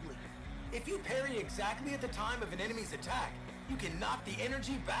 Exactly. If you parry exactly at the time of an enemy's attack, you can knock the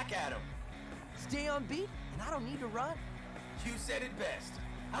energy back at him. Stay on beat, and I don't need to run. You said it best.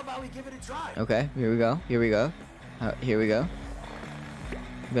 How about we give it a try? Okay, here we go. Here we go. Here we go.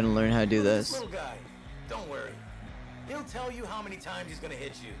 I'm gonna learn how to do this. Little guy, don't worry. He'll tell you how many times he's gonna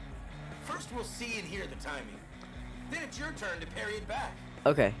hit you. First, we'll see and hear the timing. Then it's your turn to parry it back.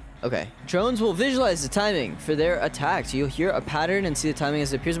 Okay, okay. Drones will visualize the timing for their attacks. You'll hear a pattern and see the timing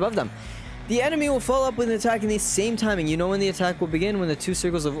as it appears above them. The enemy will follow up with an attack in the same timing. You know when the attack will begin when the two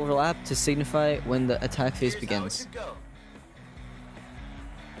circles overlap to signify when the attack phase begins.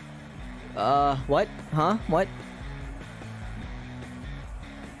 What? Huh? What?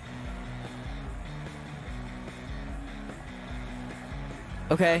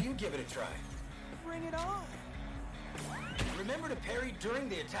 Okay. You give it a try. Bring it on. Remember to parry during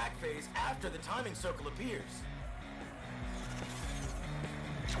the attack phase after the timing circle appears.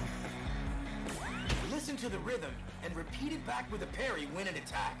 Listen to the rhythm and repeat it back with a parry when it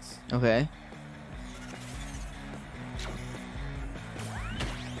attacks. Okay.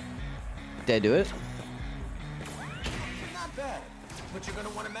 Did I do it? Not bad, but you're gonna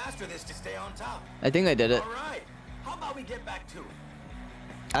want to master this to stay on top. I think I did it. All right. How about we get back to it?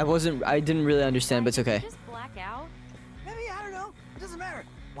 I didn't really understand, but it's okay. Just black out. Maybe, I don't know. It doesn't matter.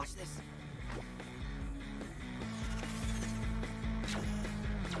 Watch this.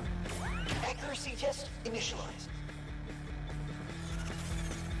 Accuracy test initialized.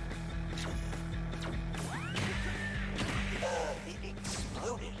 It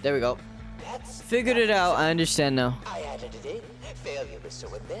exploded. There we go. That's Figured it out. I understand now. I added it in. Failure was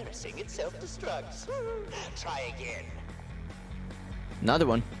so embarrassing it self-destructs. Try again. Another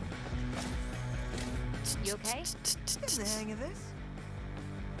one. You okay? Getting the hang of this.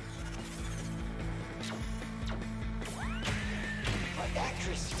 My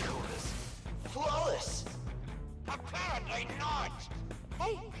accuracy score is flawless. Apparently not.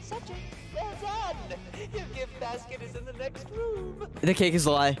 Hey, subject, well done. Your gift basket is in the next room. The cake is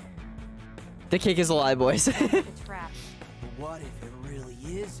a lie. The cake is a lie, boys. The trap. But what if it really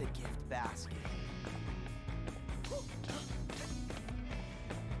is a gift basket?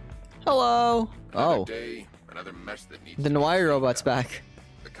 Hello. Another Oh. day, another mess that needs The to be Noir cleaned robot's up. back.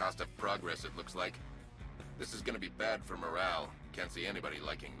 The cost of progress, it looks like. This is gonna be bad for morale. Can't see anybody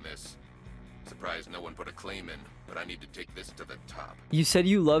liking this. Surprised no one put a claim in, but I need to take this to the top. You said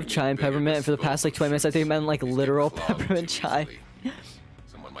you love We need chai and bigger peppermint, and for the past like 20 minutes, I think you meant like These get literal clogged peppermint too chai. easily.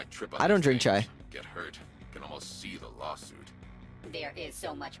 Someone might trip on I don't these drink things, chai. get hurt, can almost see the lawsuit. There is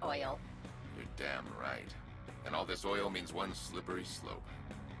so much oil. You're damn right. And all this oil means one slippery slope.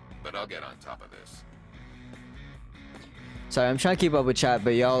 But I'll get on top of this. Sorry, I'm trying to keep up with chat,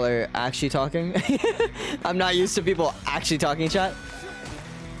 but y'all are actually talking. I'm not used to people actually talking in chat.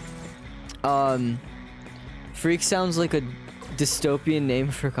 Freak sounds like a dystopian name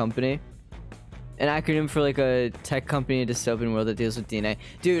for a company. An acronym for like a tech company in a dystopian world that deals with DNA.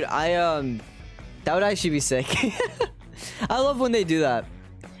 Dude, that would actually be sick. I love when they do that.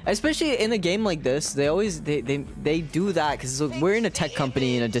 Especially in a game like this, they always they do that because we're in a tech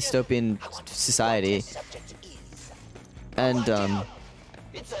company in a dystopian society. And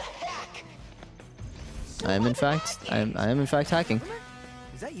I am in fact hacking.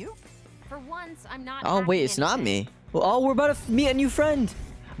 Is that you? For once, I'm not. Oh wait, it's not me. Well, oh, we're about to meet a new friend.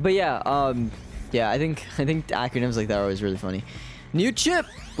 But yeah, yeah, I think acronyms like that are always really funny. New chip.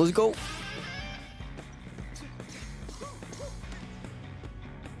 Let's go.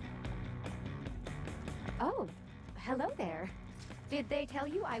 Oh, hello there. Did they tell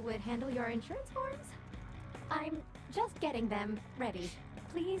you I would handle your insurance forms? I'm just getting them ready.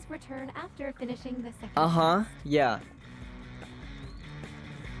 Please return after finishing the second. Yeah.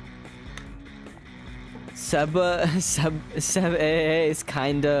 Seb is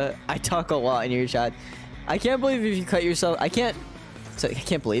kinda. I talk a lot in your chat. I can't believe if you cut yourself. I can't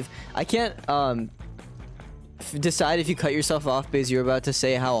decide if you cut yourself off because you're about to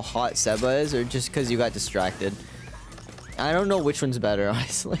say how hot Seba is, or just because you got distracted. I don't know which one's better,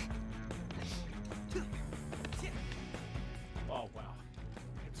 honestly. Oh wow,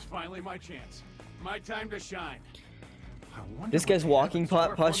 it's finally my chance. My time to shine. This guy's walking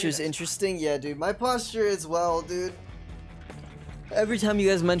posture is interesting. Yeah, dude, my posture as well, dude. Every time you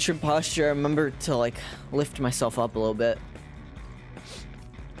guys mention posture, I remember to like lift myself up a little bit.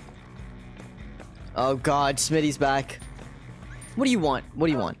 Oh God, Smitty's back. What do you want? What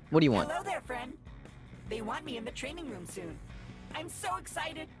do you want? What do you want? Hello there, friend. They want me in the training room soon. I'm so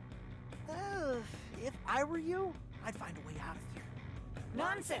excited. If I were you, I'd find a way out of here.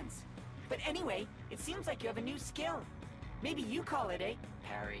 Nonsense. But anyway, it seems like you have a new skill. Maybe you call it a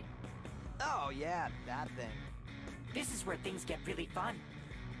parry. Oh yeah, that thing. This is where things get really fun,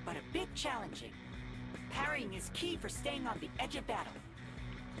 but a bit challenging. Parrying is key for staying on the edge of battle.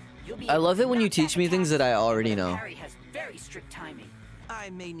 I love it when you teach me things that I already know. Parry has very strict timing.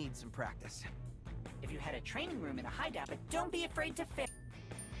 I may need some practice. If you had a training room in a hideout, but don't be afraid to fail.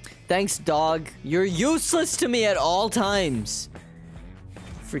 Thanks, dog. You're useless to me at all times.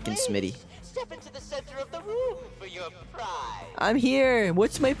 Freaking Smitty. Step into the center of the room for your prize. I'm here.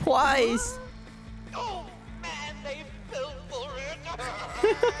 What's my prize? Oh man, they fell for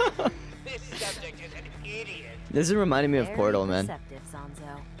it. This subject is an idiot. This is reminding me of Portal, man.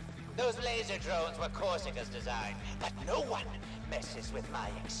 Those laser drones were Corsica's design, but no one messes with my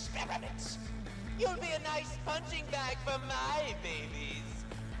experiments. You'll be a nice punching bag for my babies.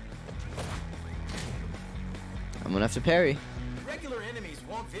 I'm gonna have to parry. Regular enemies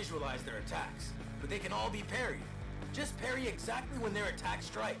won't visualize their attacks, but they can all be parried. Just parry exactly when their attack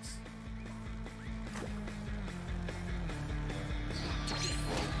strikes.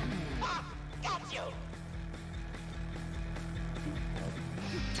 Ah, got you.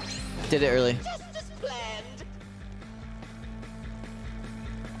 Did it early. Just as planned.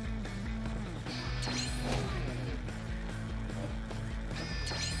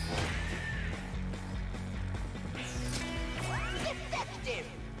 Effective.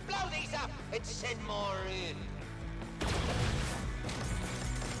 Blow these up and send more in.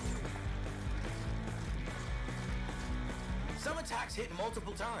 Some attacks hit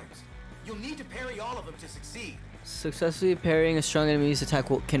multiple times. You'll need to parry all of them to succeed. Successfully parrying a strong enemy's attack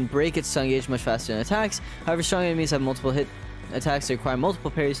can break its stun gauge much faster than attacks. However, strong enemies have multiple hit attacks that require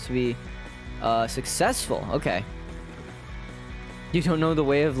multiple parries to be successful. Okay. You don't know the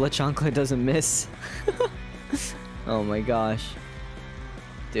way of Lechankla doesn't miss. Oh my gosh.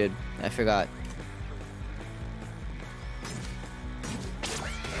 Dude, I forgot.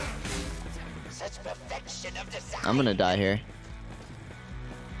 Such perfection of design. I'm gonna die here.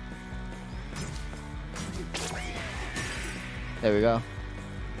 There we go.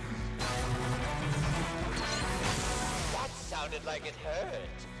 That sounded like it hurt.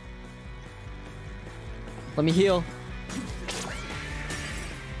 Let me heal.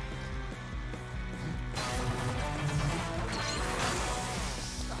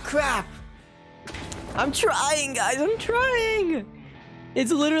 Crap! I'm trying, guys. I'm trying.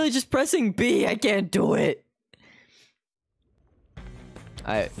 It's literally just pressing B. I can't do it.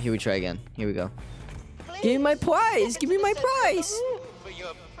 Alright, here we try again. Here we go. Give me my prize! Give me my prize! For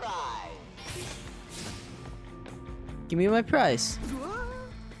your prize. Give me my prize.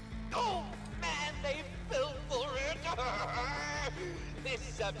 Oh, man, they fell for it. This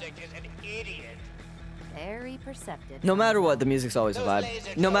subject is an idiot. Very perceptive. No matter what, the music's always a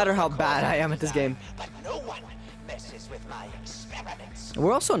vibe. No matter how bad I am at this game. But no one messes with my experiments.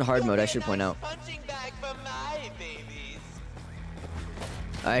 We're also in hard mode, I should point out. Punching bag for my babies.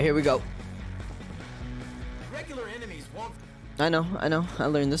 Alright, here we go. Regular enemies won't. I know. I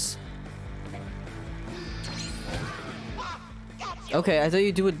learned this. Okay, I thought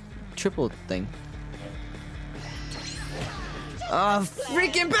you'd do a triple thing. Ah,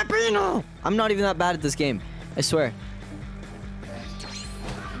 freaking Peppino! I'm not even that bad at this game. I swear.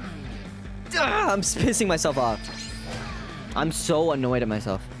 I'm pissing myself off. I'm so annoyed at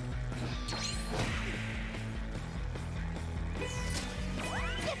myself.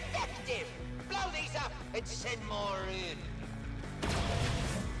 Effective. Blow these up and send more in.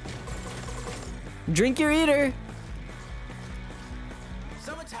 Drink your eater.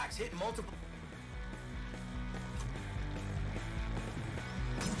 Some attacks hit multiple.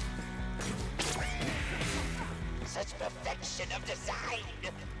 Such perfection of design.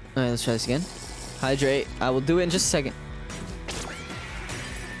 Alright, let's try this again. Hydrate. I will do it in just a second.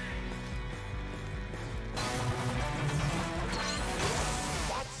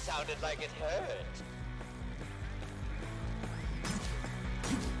 That sounded like it hurt.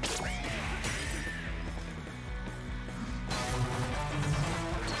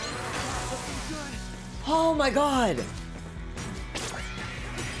 Oh my god!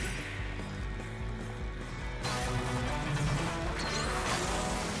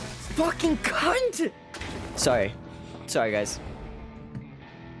 Fucking cunt! Sorry. Sorry, guys.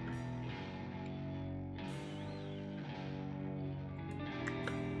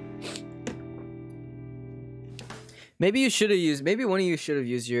 Maybe you should have used. Maybe one of you should have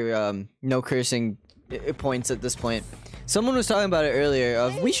used your no cursing points at this point. Someone was talking about it earlier.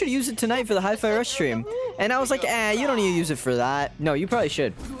 Of we should use it tonight for the Hi-Fi Rush stream, and I was like, you don't need to use it for that. No, you probably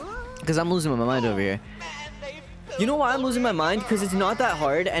should, because I'm losing my mind over here. You know why I'm losing my mind? Because it's not that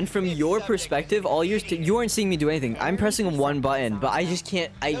hard, and from your perspective, you aren't seeing me do anything. I'm pressing one button, but I just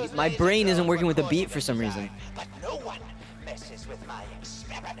can't. My brain isn't working with the beat for some reason. But no one messes with my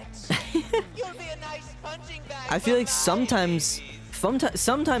experiments. You'll be a nice punching bag. I feel like sometimes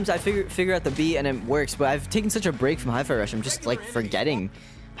I figure out the beat and it works, but I've taken such a break from Hi-Fi Rush, I'm just like forgetting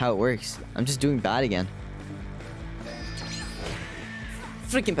how it works. I'm just doing bad again.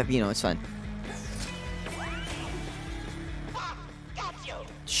 Freaking Peppino, it's fine.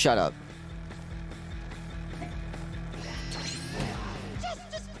 Shut up.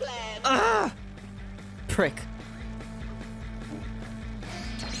 Ah! Prick.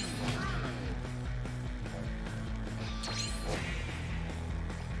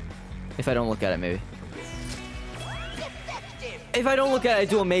 If I don't look at it, maybe. If I don't look at it, I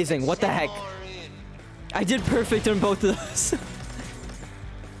do amazing. What the heck? I did perfect on both of those.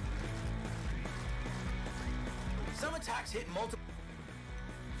 Some attacks hit multiple.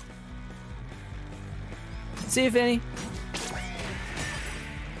 See you, Fanny.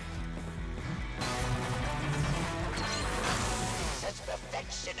 Such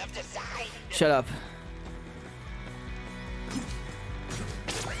perfection of design. Shut up.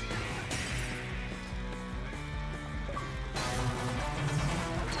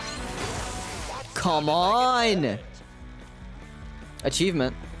 Come on!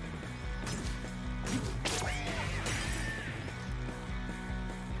 Achievement.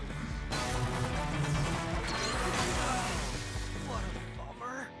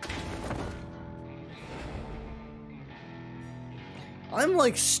 I'm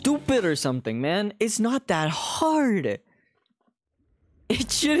like stupid or something, man. It's not that hard.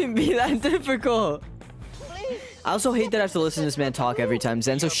 It shouldn't be that difficult. I also hate that I have to listen to this man talk every time.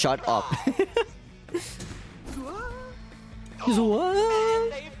 Zenzo, shut up. He's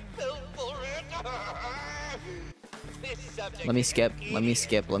what? Let me skip. Let me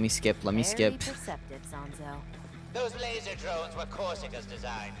skip. Let me skip. Let me skip. Perceptive, Zanzo. Those laser drones were Corsica's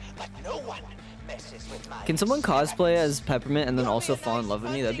design, but no one messes with my. Can someone cosplay as Peppermint and then also fall in love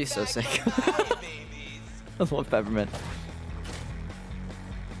with me? That'd be so sick. I love Peppermint.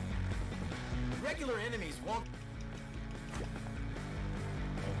 Regular enemies won't.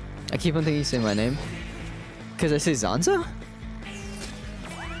 I keep on thinking you say my name. Cause I say Zanzo?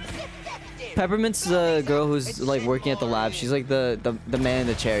 Peppermint's the girl who's like working at the lab. She's like the man in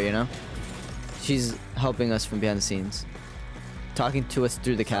the chair, you know? She's helping us from behind the scenes. Talking to us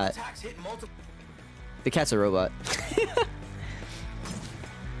through the cat. The cat's a robot.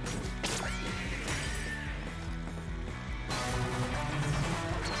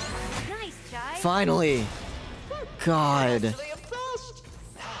 Nice, Jai. Finally! god.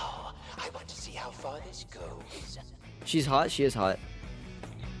 Now, I want to see how far this goes. She's hot. She is hot.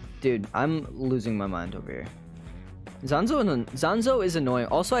 Dude, I'm losing my mind over here. Zanzo is annoying.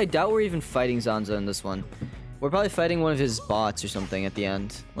 Also, I doubt we're even fighting Zanzo in this one. We're probably fighting one of his bots or something at the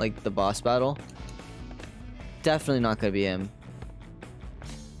end. Like the boss battle. Definitely not gonna be him.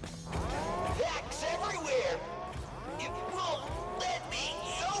 Hacks everywhere! It won't let me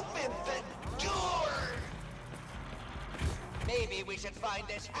open the door! Maybe we should find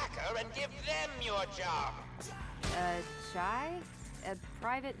this hacker and give them your job. Chai? A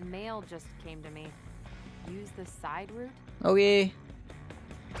private mail just came to me. Use the side route? Okay.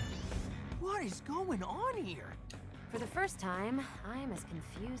 What is going on here? For the first time, I'm as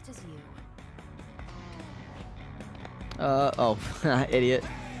confused as you. Oh, idiot.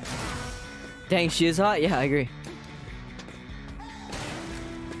 Dang, she is hot? Yeah, I agree.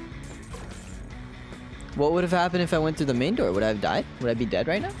 What would have happened if I went through the main door? Would I have died? Would I be dead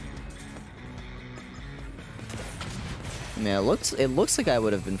right now? I mean, it looks like I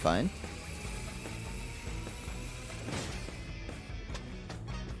would have been fine.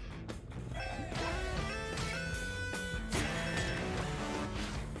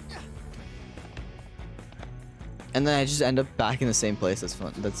 And then I just end up back in the same place. That's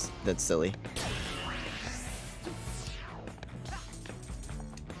fun. That's silly.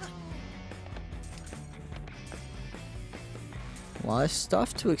 A lot of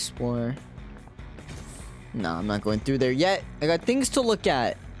stuff to explore. No, I'm not going through there yet. I got things to look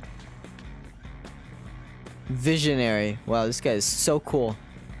at. Visionary. Wow, this guy is so cool.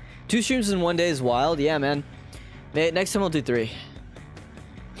 2 streams in 1 day is wild. Yeah, man. Next time I'll do 3.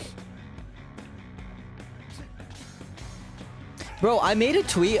 Bro, I made a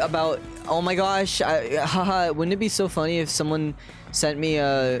tweet about, oh my gosh, haha, wouldn't it be so funny if someone sent me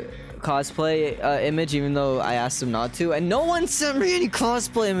a cosplay image even though I asked them not to? And no one sent me any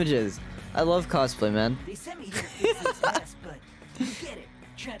cosplay images. I love cosplay, man. They sent me here to fix this mess, but you get it.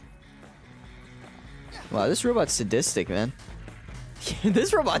 Trent. Wow, this robot's sadistic, man.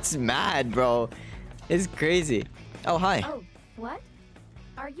 This robot's mad, bro. It's crazy. Oh, hi. Oh, what?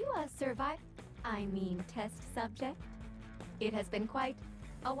 Are you a test subject? It has been quite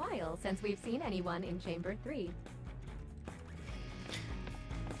a while since we've seen anyone in Chamber 3.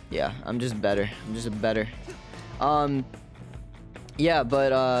 Yeah, I'm just better. I'm just better. Yeah,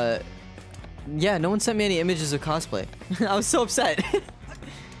 but yeah, no one sent me any images of cosplay. I was so upset.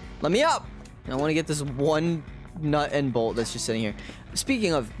 Let me up. I want to get this one nut and bolt that's just sitting here.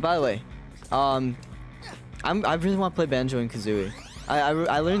 Speaking of, by the way, I really want to play Banjo and Kazooie. I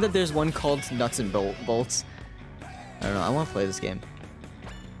learned that there's one called Nuts and Bolts. I don't know. I want to play this game.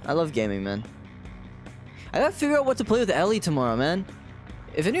 I love gaming, man. I gotta figure out what to play with Ellie tomorrow, man.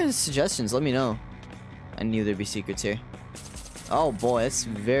 If anyone has suggestions, let me know. I knew there'd be secrets here. Oh boy, that's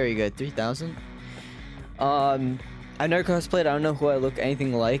very good. 3,000. I've never cosplayed. I don't know who I look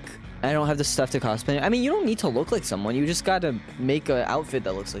anything like. I don't have the stuff to cosplay. I mean, you don't need to look like someone. You just gotta make an outfit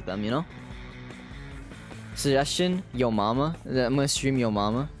that looks like them, you know? Suggestion? Yo Mama. I'm gonna stream Yo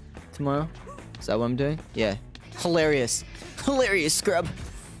Mama tomorrow. Is that what I'm doing? Yeah. Hilarious. Hilarious, scrub.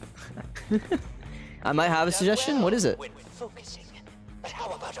 I might have a suggestion. What is it? When focusing. But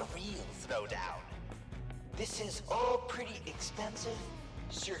how about a real throwdown? This is all pretty expensive.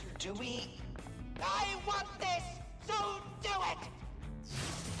 Sir Dewey. I want this! So do it!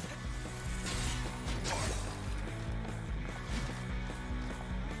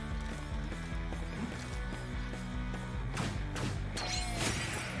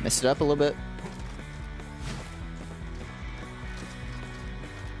 Messed it up a little bit.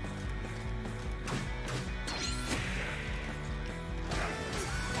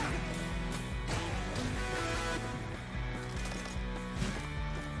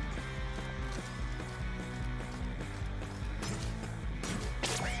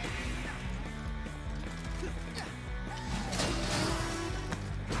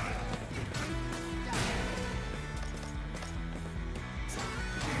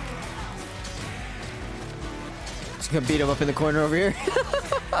 Gonna beat him up in the corner over here.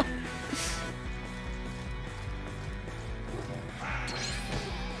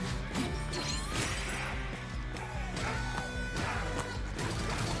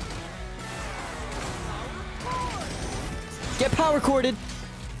 Get power corded.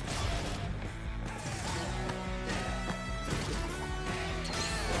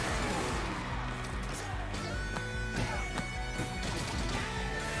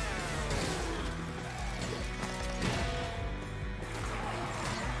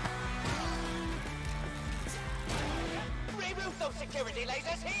 Remove those security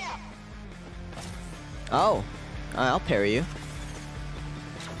lasers here! Oh. I'll parry you.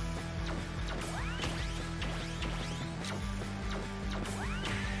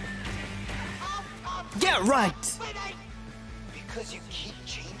 Get right! Because you keep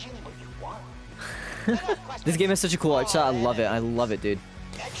changing what you want. This game has such a cool art style. I love it. I love it, dude.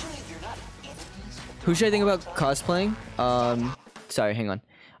 Actually, you're not enemies. Who should I think about cosplaying? Sorry, hang on.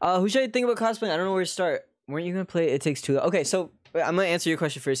 Who should I think about cosplaying? I don't know where to start. Weren't you gonna play It Takes Two? Okay, so I'm gonna answer your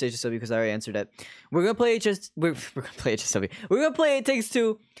question first, HSW, because I already answered it. We're gonna play we're gonna play HSW. We're gonna play It Takes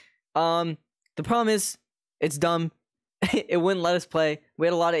Two. The problem is, it's dumb. It wouldn't let us play. We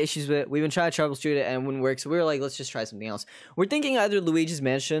had a lot of issues with it. We've been trying to troubleshoot it and it wouldn't work. So we were like, let's just try something else. We're thinking either Luigi's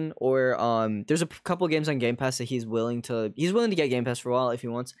Mansion or there's a couple games on Game Pass that he's willing to get Game Pass for a while if he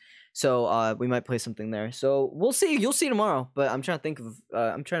wants. So we might play something there. So we'll see. You'll see tomorrow. But I'm trying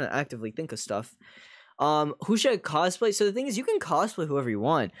to actively think of stuff. Who should I cosplay? So the thing is, you can cosplay whoever you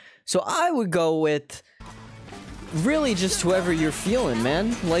want. So I would go with really just whoever you're feeling,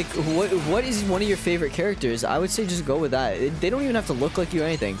 man. Like, what is one of your favorite characters? I would say just go with that. They don't even have to look like you or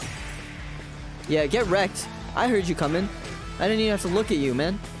anything. Yeah, get wrecked. I heard you coming. I didn't even have to look at you,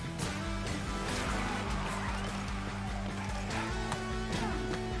 man.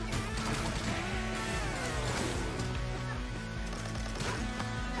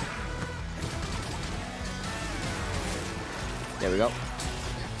 There we go.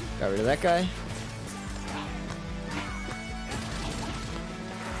 Got rid of that guy.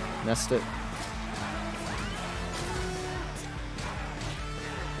 Messed it.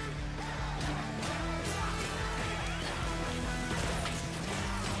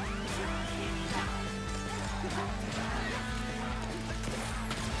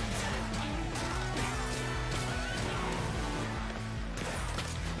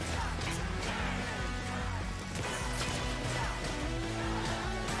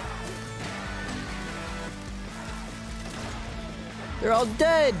 They're all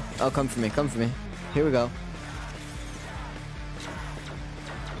dead! Oh, come for me, come for me. Here we go.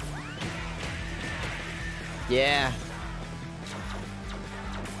 Yeah.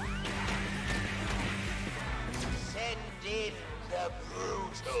 Send in the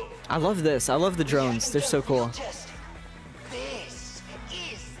brutal. I love this. I love the drones. They're so cool. This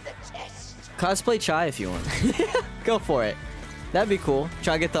is the test. Cosplay Chai if you want. Go for it. That'd be cool.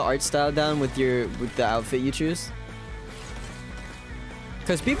 Try to get the art style down with the outfit you choose.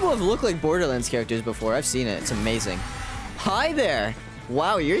 Because people have looked like Borderlands characters before. I've seen it. It's amazing. Hi there.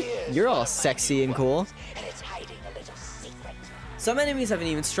 Wow, you're all sexy and cool. Some enemies have an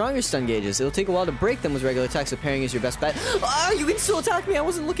even stronger stun gauges. It'll take a while to break them with regular attacks, so parrying is your best bet. Ah, you can still attack me. I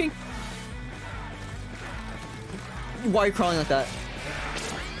wasn't looking. Why are you crawling like that?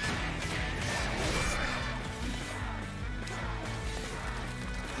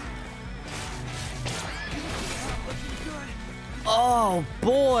 Oh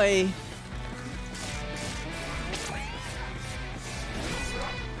boy.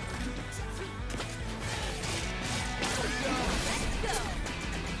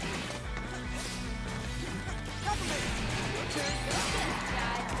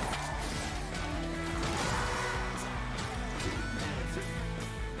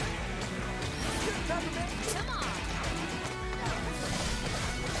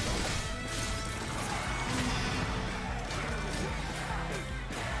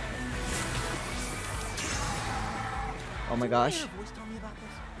 Oh my gosh.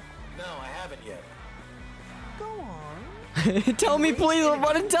 No, I haven't yet. Go on. Tell me please, I'm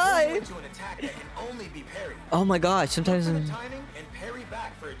about to die. Oh my gosh, sometimes I'm... Timing and parry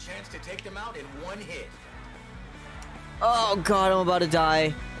back for a chance to take them out in one hit. Oh god, I'm about to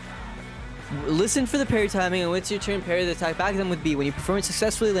die. Listen for the parry timing, and when it's your turn, parry the attack back at them with B. When you perform it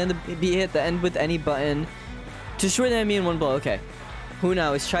successfully, land the B hit the end with any button. Destroy the enemy in one blow. Okay. Who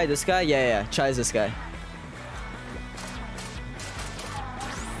now? Is Chai this guy? Yeah, Chai's this guy.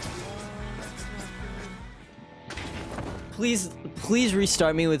 Please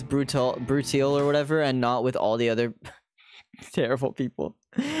restart me with Brutil or whatever, and not with all the other terrible people.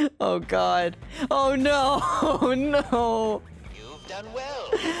 Oh god. Oh no. Oh no. You've done well.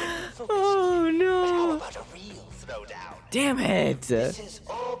 Oh no. But how about a real throwdown? Damn it. This is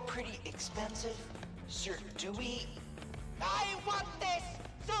all pretty expensive, Sir Dewey. I want this.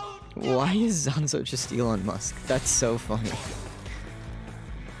 So Why is Zanzo just Elon Musk? That's so funny.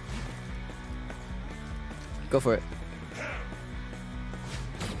 Go for it.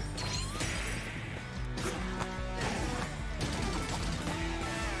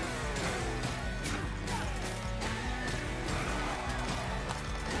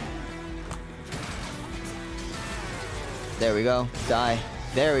 There we go. Die.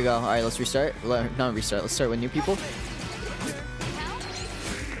 There we go. All right, let's restart. Not restart. Let's start with new people.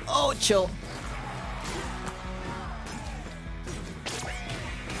 Oh, chill.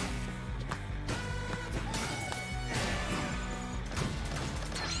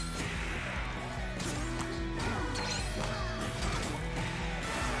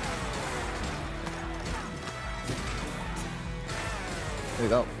 There we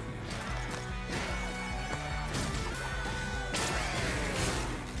go.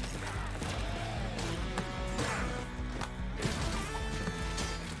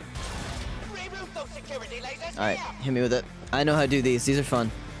 Alright, hit me with it. I know how to do these. These are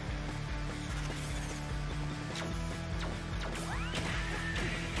fun.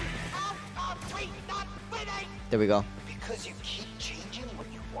 There we go. Because you keep changing what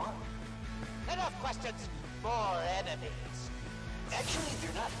you want. Enough questions. More enemies. Actually,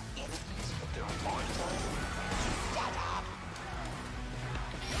 they're not enemies, but they're more time. Shut up!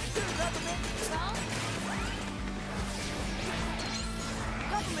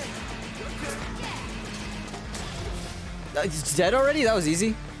 It's dead already? That was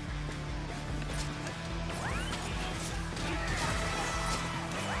easy.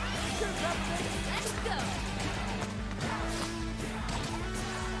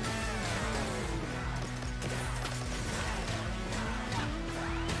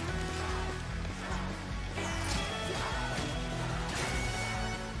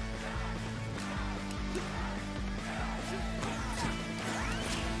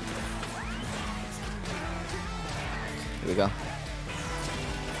 Here we go.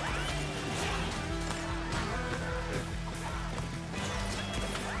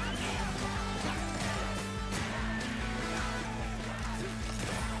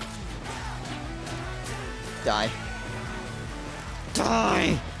 Die.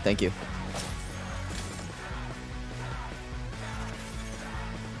 Die! Thank you.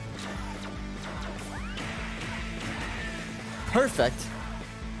 Perfect.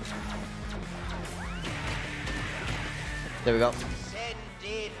 There we go.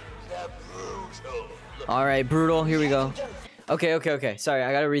 All right, brutal. Here we go. Okay. Sorry,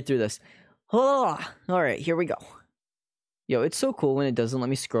 I gotta read through this. All right, here we go. Yo, it's so cool when it doesn't let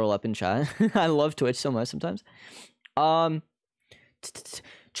me scroll up in chat. I love Twitch so much sometimes.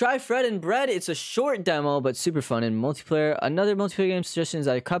 Try Fred and Bread. It's a short demo, but super fun in multiplayer. Another multiplayer game suggestions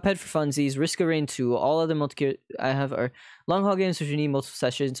are Cuphead for funsies, Risk of Rain 2. All other multiplayer I have are long haul games which you need multiple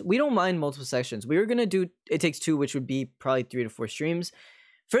sessions. We don't mind multiple sessions. We were gonna do It Takes Two, which would be probably 3 to 4 streams.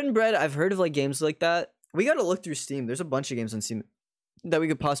 Fred and Bread, I've heard of like games like that. We gotta look through Steam. There's a bunch of games on Steam that we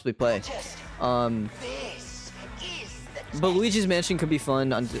could possibly play. But Luigi's Mansion could be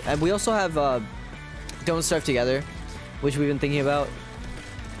fun. And we also have Don't Starve Together, which we've been thinking about.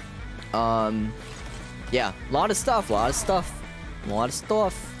 Yeah, a lot of stuff.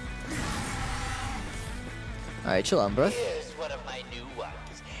 Alright, chill out, bro. Here's one of my new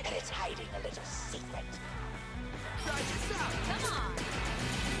ones, and it's hiding a little secret.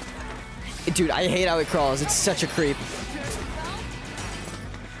 Dude, I hate how it crawls. It's such a creep.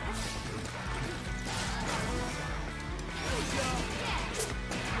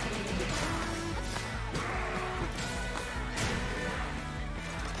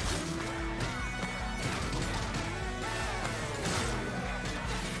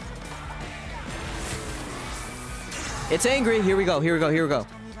 It's angry. Here we go.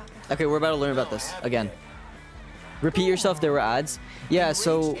 Okay, we're about to learn about this again. Repeat yourself. There were ads. Yeah,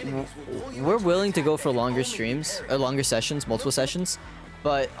 so we're willing to go for longer streams, or longer sessions, multiple sessions.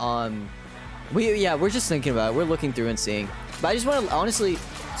 But we're just thinking about it. We're looking through and seeing. But I just want to honestly.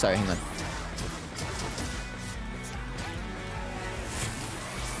 Sorry, hang on.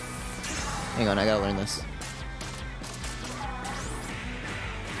 Hang on, I gotta learn this.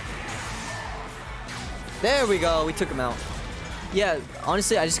 There we go. We took him out. Yeah,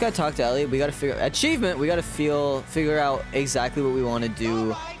 honestly, I just gotta talk to Elliot. We gotta figure achievement. We gotta figure out exactly what we want to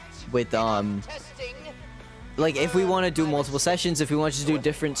do with like if we want to do multiple sessions, if we want to do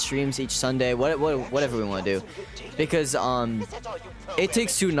different streams each Sunday, whatever we want to do, because It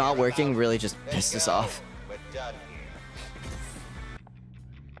Takes Two not working really just pissed us off.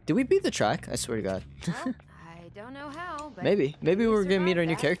 Did we beat the track? I swear to God. Well, I don't know how, but maybe we're gonna meet our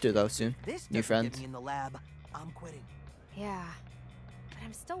new character though soon. New friend. In the lab, I'm quitting. yeah. But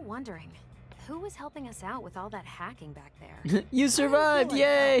I'm still wondering, who was helping us out with all that hacking back there? You survived!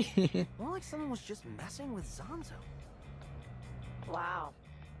 Yay! More like someone was just messing with Zanzo. Wow,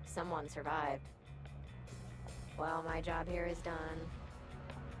 someone survived. Well, my job here is done.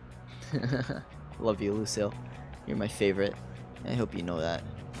 Love you, Lucille. You're my favorite. I hope you know that.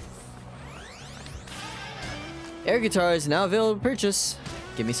 Air guitar is now available to purchase.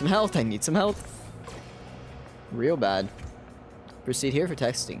 Give me some health. I need some health. Real bad. Proceed here for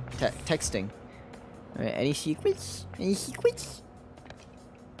texting. Texting. Alright, any secrets? Any secrets?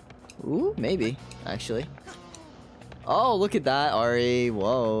 Ooh, maybe, actually. Oh, look at that, Ari.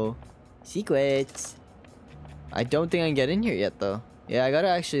 Whoa. Secrets. I don't think I can get in here yet, though. Yeah, I gotta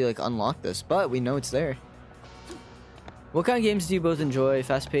actually, like, unlock this, but we know it's there. What kind of games do you both enjoy?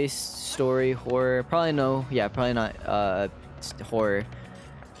 Fast-paced, story, horror? Probably no. Yeah, probably not, horror.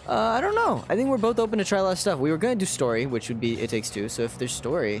 I don't know. I think we're both open to try a lot of stuff. We were gonna do story, which would be It Takes Two, so if there's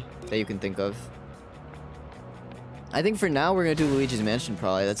story that you can think of. I think for now, we're gonna do Luigi's Mansion,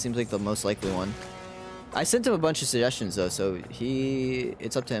 probably. That seems like the most likely one. I sent him a bunch of suggestions, though, so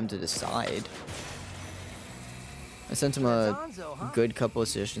it's up to him to decide. I sent him a good couple of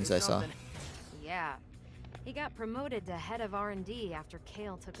suggestions I saw. Yeah. He got promoted to head of R&D after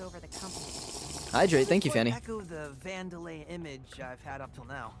Kale took over the company. Hydrate, thank you, Fanny. Echo the Vandelay image I've had up till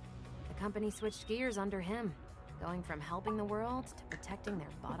now. The company switched gears under him, going from helping the world to protecting their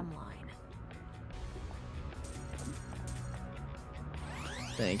bottom line.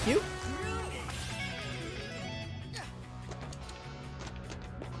 Thank you.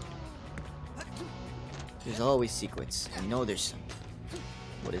 There's always secrets. I know there's some.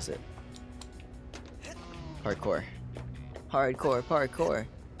 What is it? Parkour. Hardcore, parkour.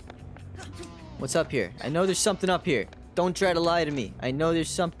 What's up here? I know there's something up here. Don't try to lie to me. I know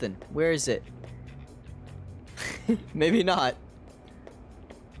there's something. Where is it? Maybe not.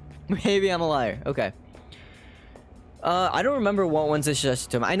 Maybe I'm a liar. Okay. I don't remember what ones I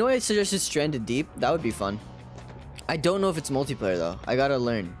suggested to him. I know I suggested Stranded Deep. That would be fun. I don't know if it's multiplayer though. I gotta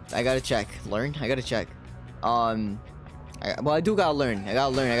learn. I gotta check. Learn? I gotta check. Well, I do gotta learn. I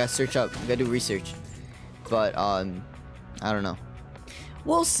gotta search up. I gotta do research. But, I don't know.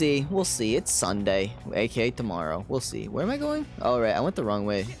 We'll see. We'll see. It's Sunday, aka tomorrow. We'll see. Where am I going? Oh, right. I went the wrong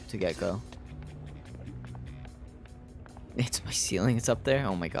way to get-go. It's my ceiling. It's up there.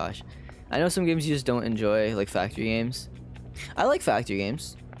 Oh my gosh. I know some games you just don't enjoy, like factory games. I like factory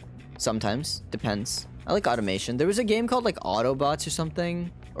games. Sometimes. Depends. I like automation. There was a game called like Autobots or something.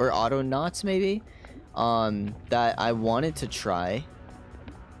 Or Autonauts maybe. That I wanted to try.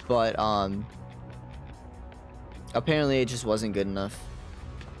 But, apparently it just wasn't good enough.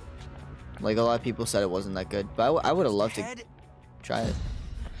 Like a lot of people said it wasn't that good. But I would have loved to try it.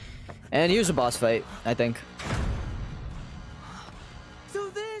 And here's a boss fight, I think. So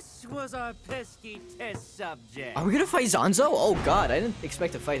this was our pesky test subject. Are we gonna fight Zanzo? Oh god, I didn't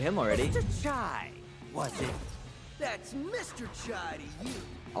expect to fight him already. Mr. Chai, was it? That's Mr. Chai to you.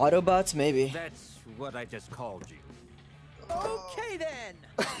 Autobots, maybe. That's what I just called you. Okay then.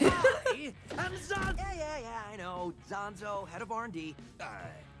 Hi, I'm Zanzo. Yeah, I know. Zanzo, head of R&D.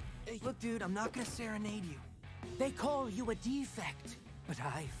 Look, dude, I'm not gonna serenade you. They call you a defect, but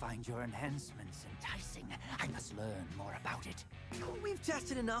I find your enhancements enticing. I must learn more about it. We've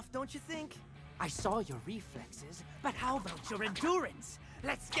tested enough, don't you think? I saw your reflexes, but how about your endurance?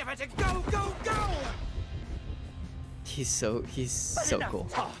 Let's give it a go, go, go! He's so cool.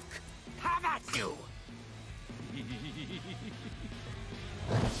 Talk. Have at you!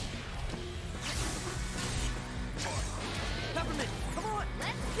 Peppermint, come on!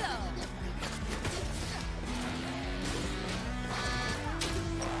 Let's go!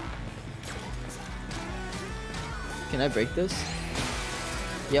 Can I break this?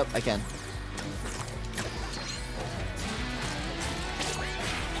 Yep, I can.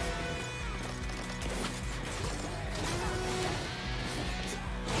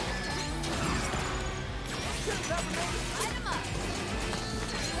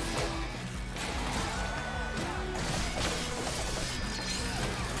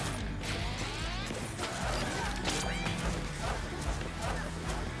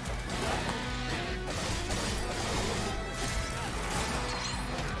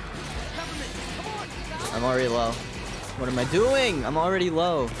 I'm already low. What am I doing? I'm already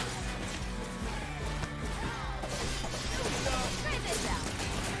low.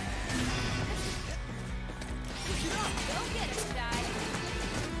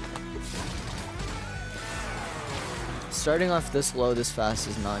 Starting off this low this fast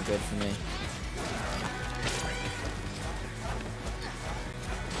is not good for me.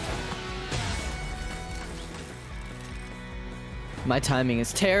 My timing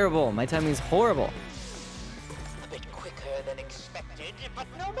is terrible. My timing is horrible. A bit quicker than expected, but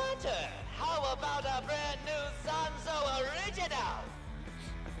no matter. How about a brand new Zanzo original?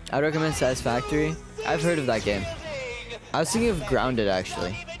 I'd recommend Satisfactory. I've heard of that game. I was thinking of Grounded,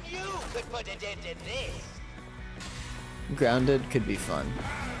 actually. Grounded could be fun.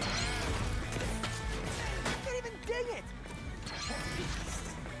 I can't even dig it.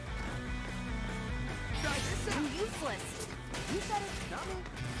 I'm useless. You said it, not me.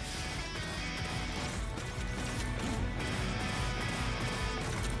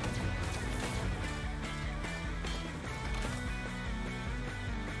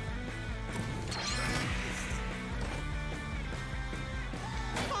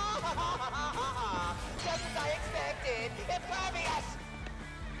 Just as I expected. Impervious!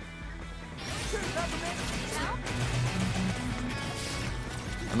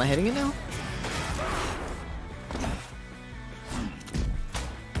 Am I hitting it now?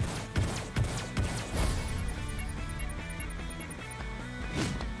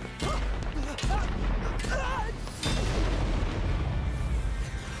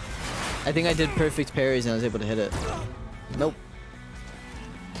 I think I did perfect parries and I was able to hit it. Nope.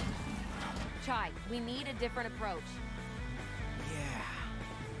 Chai, we need a different approach.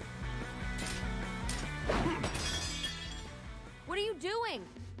 What are you doing?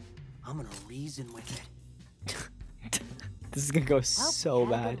 I'm gonna reason with it. This is gonna go so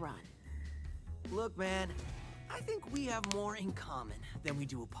bad. Look, man, I think we have more in common than we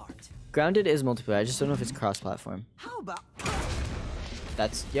do apart. Grounded is multiplayer. I just don't know if it's cross-platform. How about...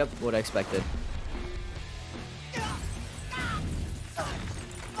 That's, yep, what I expected.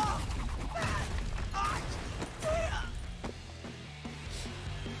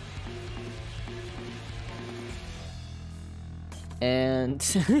 And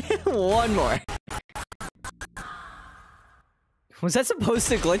one more. Was that supposed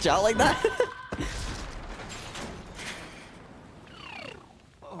to glitch out like that?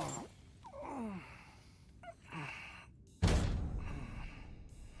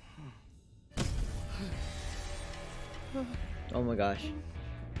 Oh my gosh.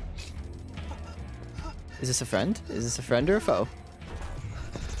 Is this a friend? Is this a friend or a foe?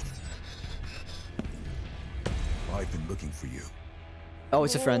 I've been looking for you. Oh,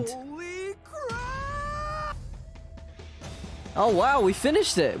 it's a friend. Oh wow, we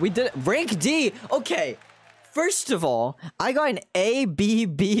finished it. We did it. Rank D. Okay. First of all, I got an A, B,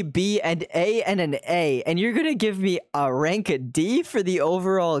 B, B, and A, and an A. And you're gonna give me a rank D for the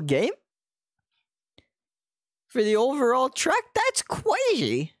overall game? For the overall track? That's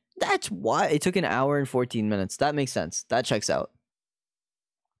crazy. That's why it took an hour and 14 minutes. That makes sense. That checks out.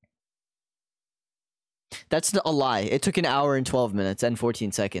 That's a lie. It took an hour and 12 minutes and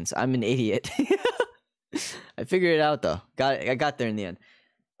 14 seconds. I'm an idiot. I figured it out though. I got there in the end.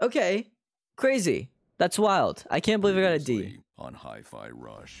 Okay. Crazy. That's wild. I can't believe I got a D. On Hi-Fi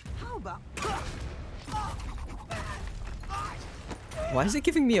Rush. How about... Why is it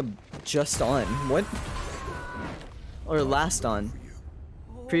giving me a just on? What? Or last on?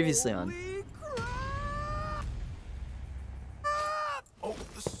 Previously on. Oh,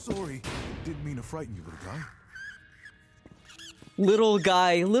 sorry. Didn't mean to frighten you, little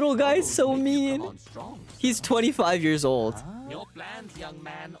guy. Little guy's so mean. He's 25 years old. Your plans, young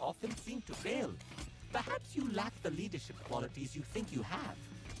man, often seem to fail. Perhaps you lack the leadership qualities you think you have.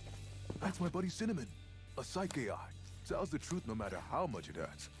 That's my buddy Cinnamon, a psych AI. Tells the truth no matter how much it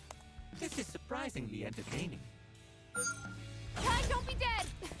hurts. This is surprisingly entertaining. Kai, don't be dead!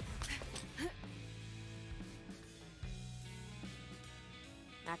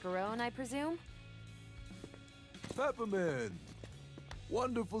 Macaron, I presume? Peppermint!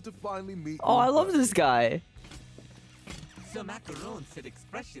 Wonderful to finally meet you. Oh, I love this guy. Sir Macaron said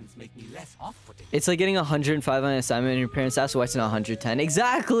expressions make me less off-putting. It's like getting 105 on an assignment and your parents ask why it's not 110.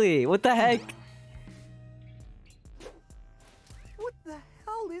 Exactly! What the heck? What the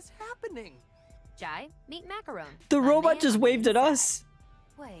hell is happening? Jai, meet Macaron. The robot just waved at us.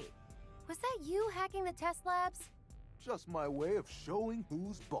 Wait, was that you hacking the test labs? Just my way of showing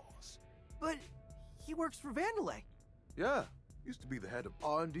who's boss. But he works for Vandelay. Yeah, used to be the head of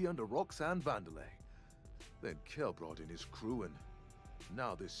R&D under Roxanne Vandelay. Then Kel brought in his crew and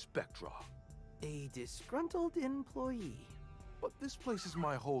now this Spectra. A disgruntled employee. But this place is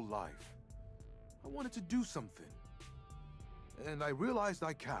my whole life. I wanted to do something. And I realized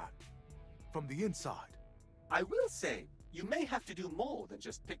I can. From the inside. I will say, you may have to do more than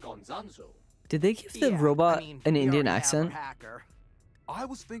just pick on Zanzo. Did they give the robot an Indian accent? I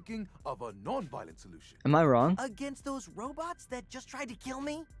was thinking of a non-violent solution. Am I wrong? Against those robots that just tried to kill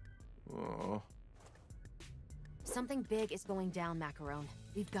me? Oh. Something big is going down, Macaron.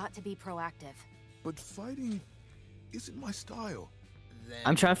 We've got to be proactive. But fighting isn't my style.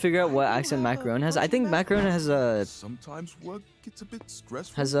 I'm trying to figure out what accent Macaron has. I think Macaron has a... Sometimes work gets a bit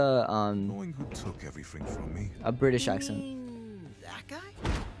stressful. Has a, knowing who took everything from me. A British accent. That guy?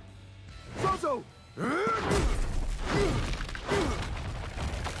 Zanzo!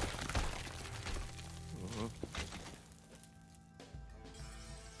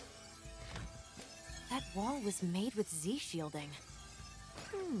 That wall was made with Z shielding.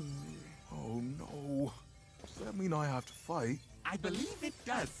 Oh no. Does that mean I have to fight? I believe it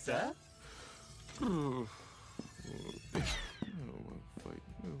does, sir.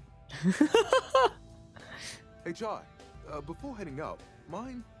 Hey, Chai, before heading out,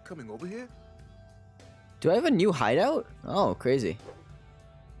 mind coming over here? Do I have a new hideout? Oh, crazy.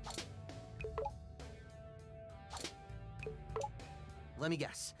 Let me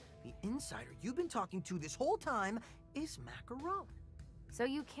guess. The insider you've been talking to this whole time is Macaron. So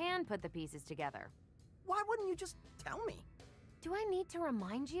you can put the pieces together. Why wouldn't you just tell me? Do I need to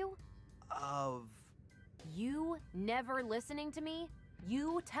remind you? Of... You never listening to me?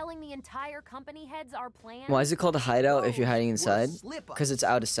 You telling the entire company heads our plan? Why is it called a hideout if you're hiding inside? slip-up. Because it's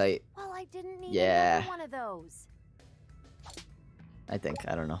out of sight. Well, I didn't need Yeah. one of those. I think.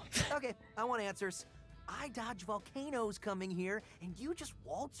 I don't know. Okay, I want answers. I dodge volcanoes coming here, and you just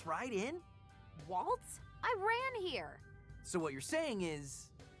waltz right in? Waltz? I ran here. So what you're saying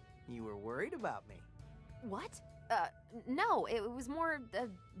is, you were worried about me. What? No, it was more a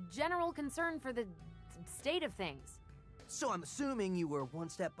general concern for the state of things. So I'm assuming you were one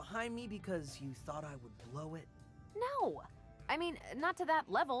step behind me because you thought I would blow it? No. I mean, not to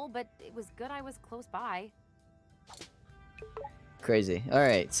that level, but it was good I was close by. Crazy.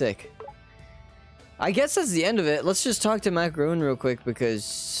 Alright, sick. I guess that's the end of it. Let's just talk to Macaroon real quick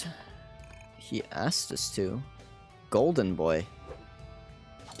because he asked us to. Golden boy.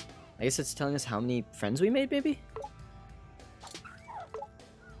 I guess it's telling us how many friends we made, maybe?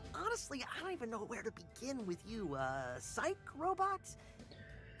 Honestly, I don't even know where to begin with you, psych robot?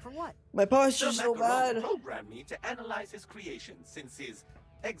 For what? My posture's Sir so Macaron bad. programmed me to analyze his creation since his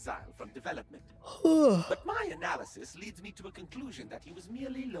exile from development. But my analysis leads me to a conclusion that he was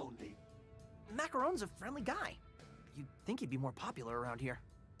merely lonely. Macaron's a friendly guy. You'd think he'd be more popular around here.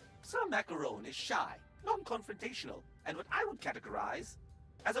 Sir Macaron is shy, non-confrontational, and what I would categorize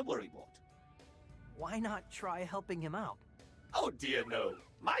as a worrywart. Why not try helping him out? Oh dear no.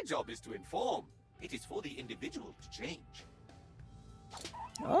 My job is to inform. It is for the individual to change.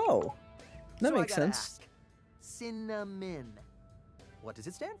 Oh. That So I makes gotta sense. ask, Cinnamon. What does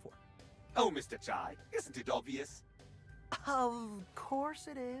it stand for? Oh, Mr. Chai, isn't it obvious? Of course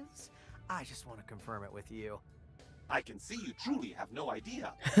it is. I just want to confirm it with you. I can see you truly have no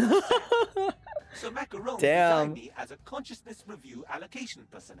idea. So Macaron Damn. designed me as a consciousness review allocation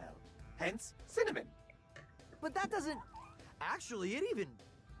personnel. Hence, Cinnamon. But that doesn't... Actually, it even...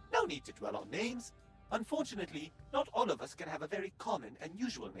 No need to dwell on names. Unfortunately, not all of us can have a very common and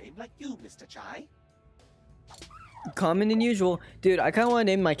usual name like you, Mr. Chai. Common and usual. Dude, I kind of want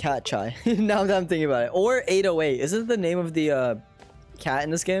to name my cat Chai. Now that I'm thinking about it. Or 808. Isn't the name of the cat in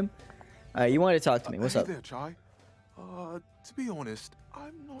this game? You wanted to talk to me. What's hey up? there, Chai. To be honest,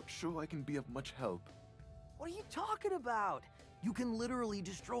 I'm not sure I can be of much help. What are you talking about? You can literally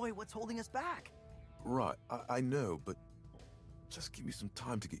destroy what's holding us back. Right, I know, but just give me some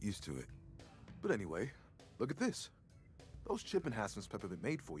time to get used to it. But anyway, look at this. Those chip enhancements Peppermint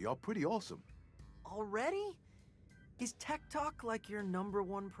made for you are pretty awesome. Already? Is tech talk like your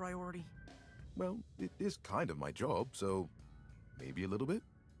 #1 priority? Well, it is kind of my job, so maybe a little bit.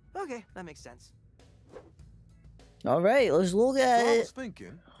 Okay, that makes sense. Alright, let's look So at I it. was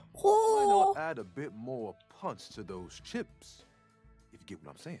thinking, why Oh. not add a bit more punch to those chips? If you get what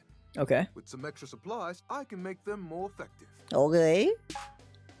I'm saying. Okay. With some extra supplies, I can make them more effective. Okay.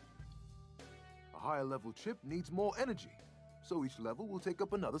 A higher level chip needs more energy, so each level will take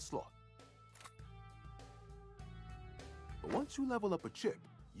up another slot. But once you level up a chip,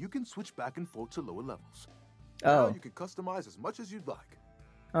 you can switch back and forth to lower levels. Now Oh. you can customize as much as you'd like.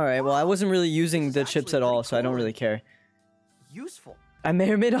 Alright, well, I wasn't really using the chips at all, so I don't really care. Useful. I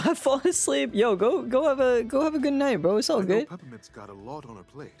may or may not have fallen asleep. Yo, go have a good night, bro. It's all I know good. Peppermint's got a lot on her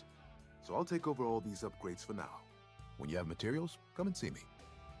plate, so I'll take over all these upgrades for now. When you have materials, come and see me.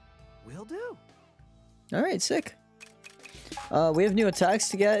 Will do. Alright, sick. We have new attacks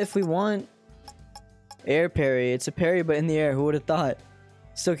to get if we want. Air parry. It's a parry, but in the air. Who would have thought?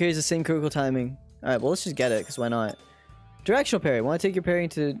 Still carries the same critical timing. Alright, well, let's just get it, because why not? Directional parry. Want to take your parrying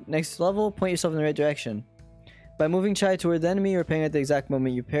to the next level? Point yourself in the right direction. By moving Chai toward the enemy or parrying at the exact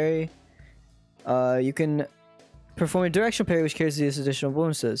moment you parry, you can perform a directional parry, which carries these additional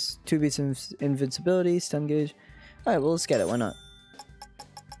bonuses. 2 beats invincibility, stun gauge. Alright, well, let's get it. Why not?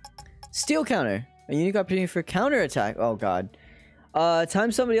 Steel counter. A unique opportunity for counter attack. Oh, God.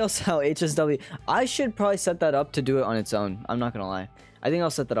 Time somebody else out. HSW. I should probably set that up to do it on its own. I'm not going to lie. I think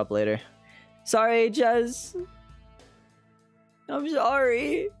I'll set that up later. Sorry, HS. I'm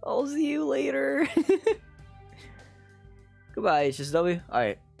sorry. I'll see you later. Goodbye, HSW.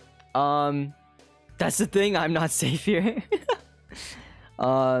 Alright. That's the thing. I'm not safe here.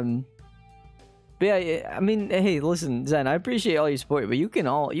 But yeah, I mean, hey, listen, Zen, I appreciate all your support, but you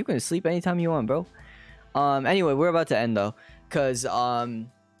can sleep anytime you want, bro. Anyway, we're about to end though, cause I'll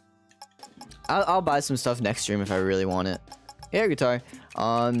buy some stuff next stream if I really want it. Air guitar,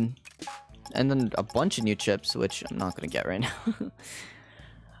 and then a bunch of new chips, which I'm not gonna get right now.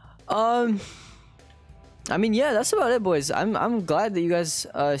 I mean, yeah, that's about it, boys. I'm glad that you guys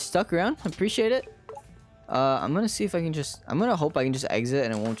stuck around. I appreciate it. I'm gonna see if I can just. I'm gonna hope I can just exit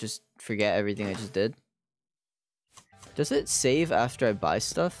and it won't just forget everything I just did. Does it save after I buy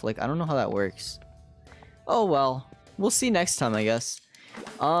stuff? Like, I don't know how that works. Oh well, we'll see next time, I guess.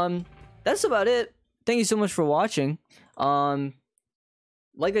 That's about it. Thank you so much for watching.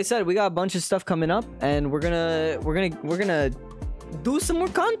 Like I said, we got a bunch of stuff coming up, and we're gonna do some more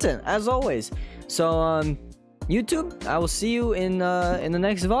content as always. So YouTube, I will see you in the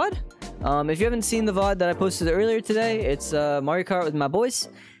next VOD. If you haven't seen the VOD that I posted earlier today, it's Mario Kart with my boys.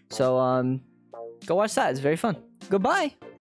 So go watch that. It's very fun. Goodbye.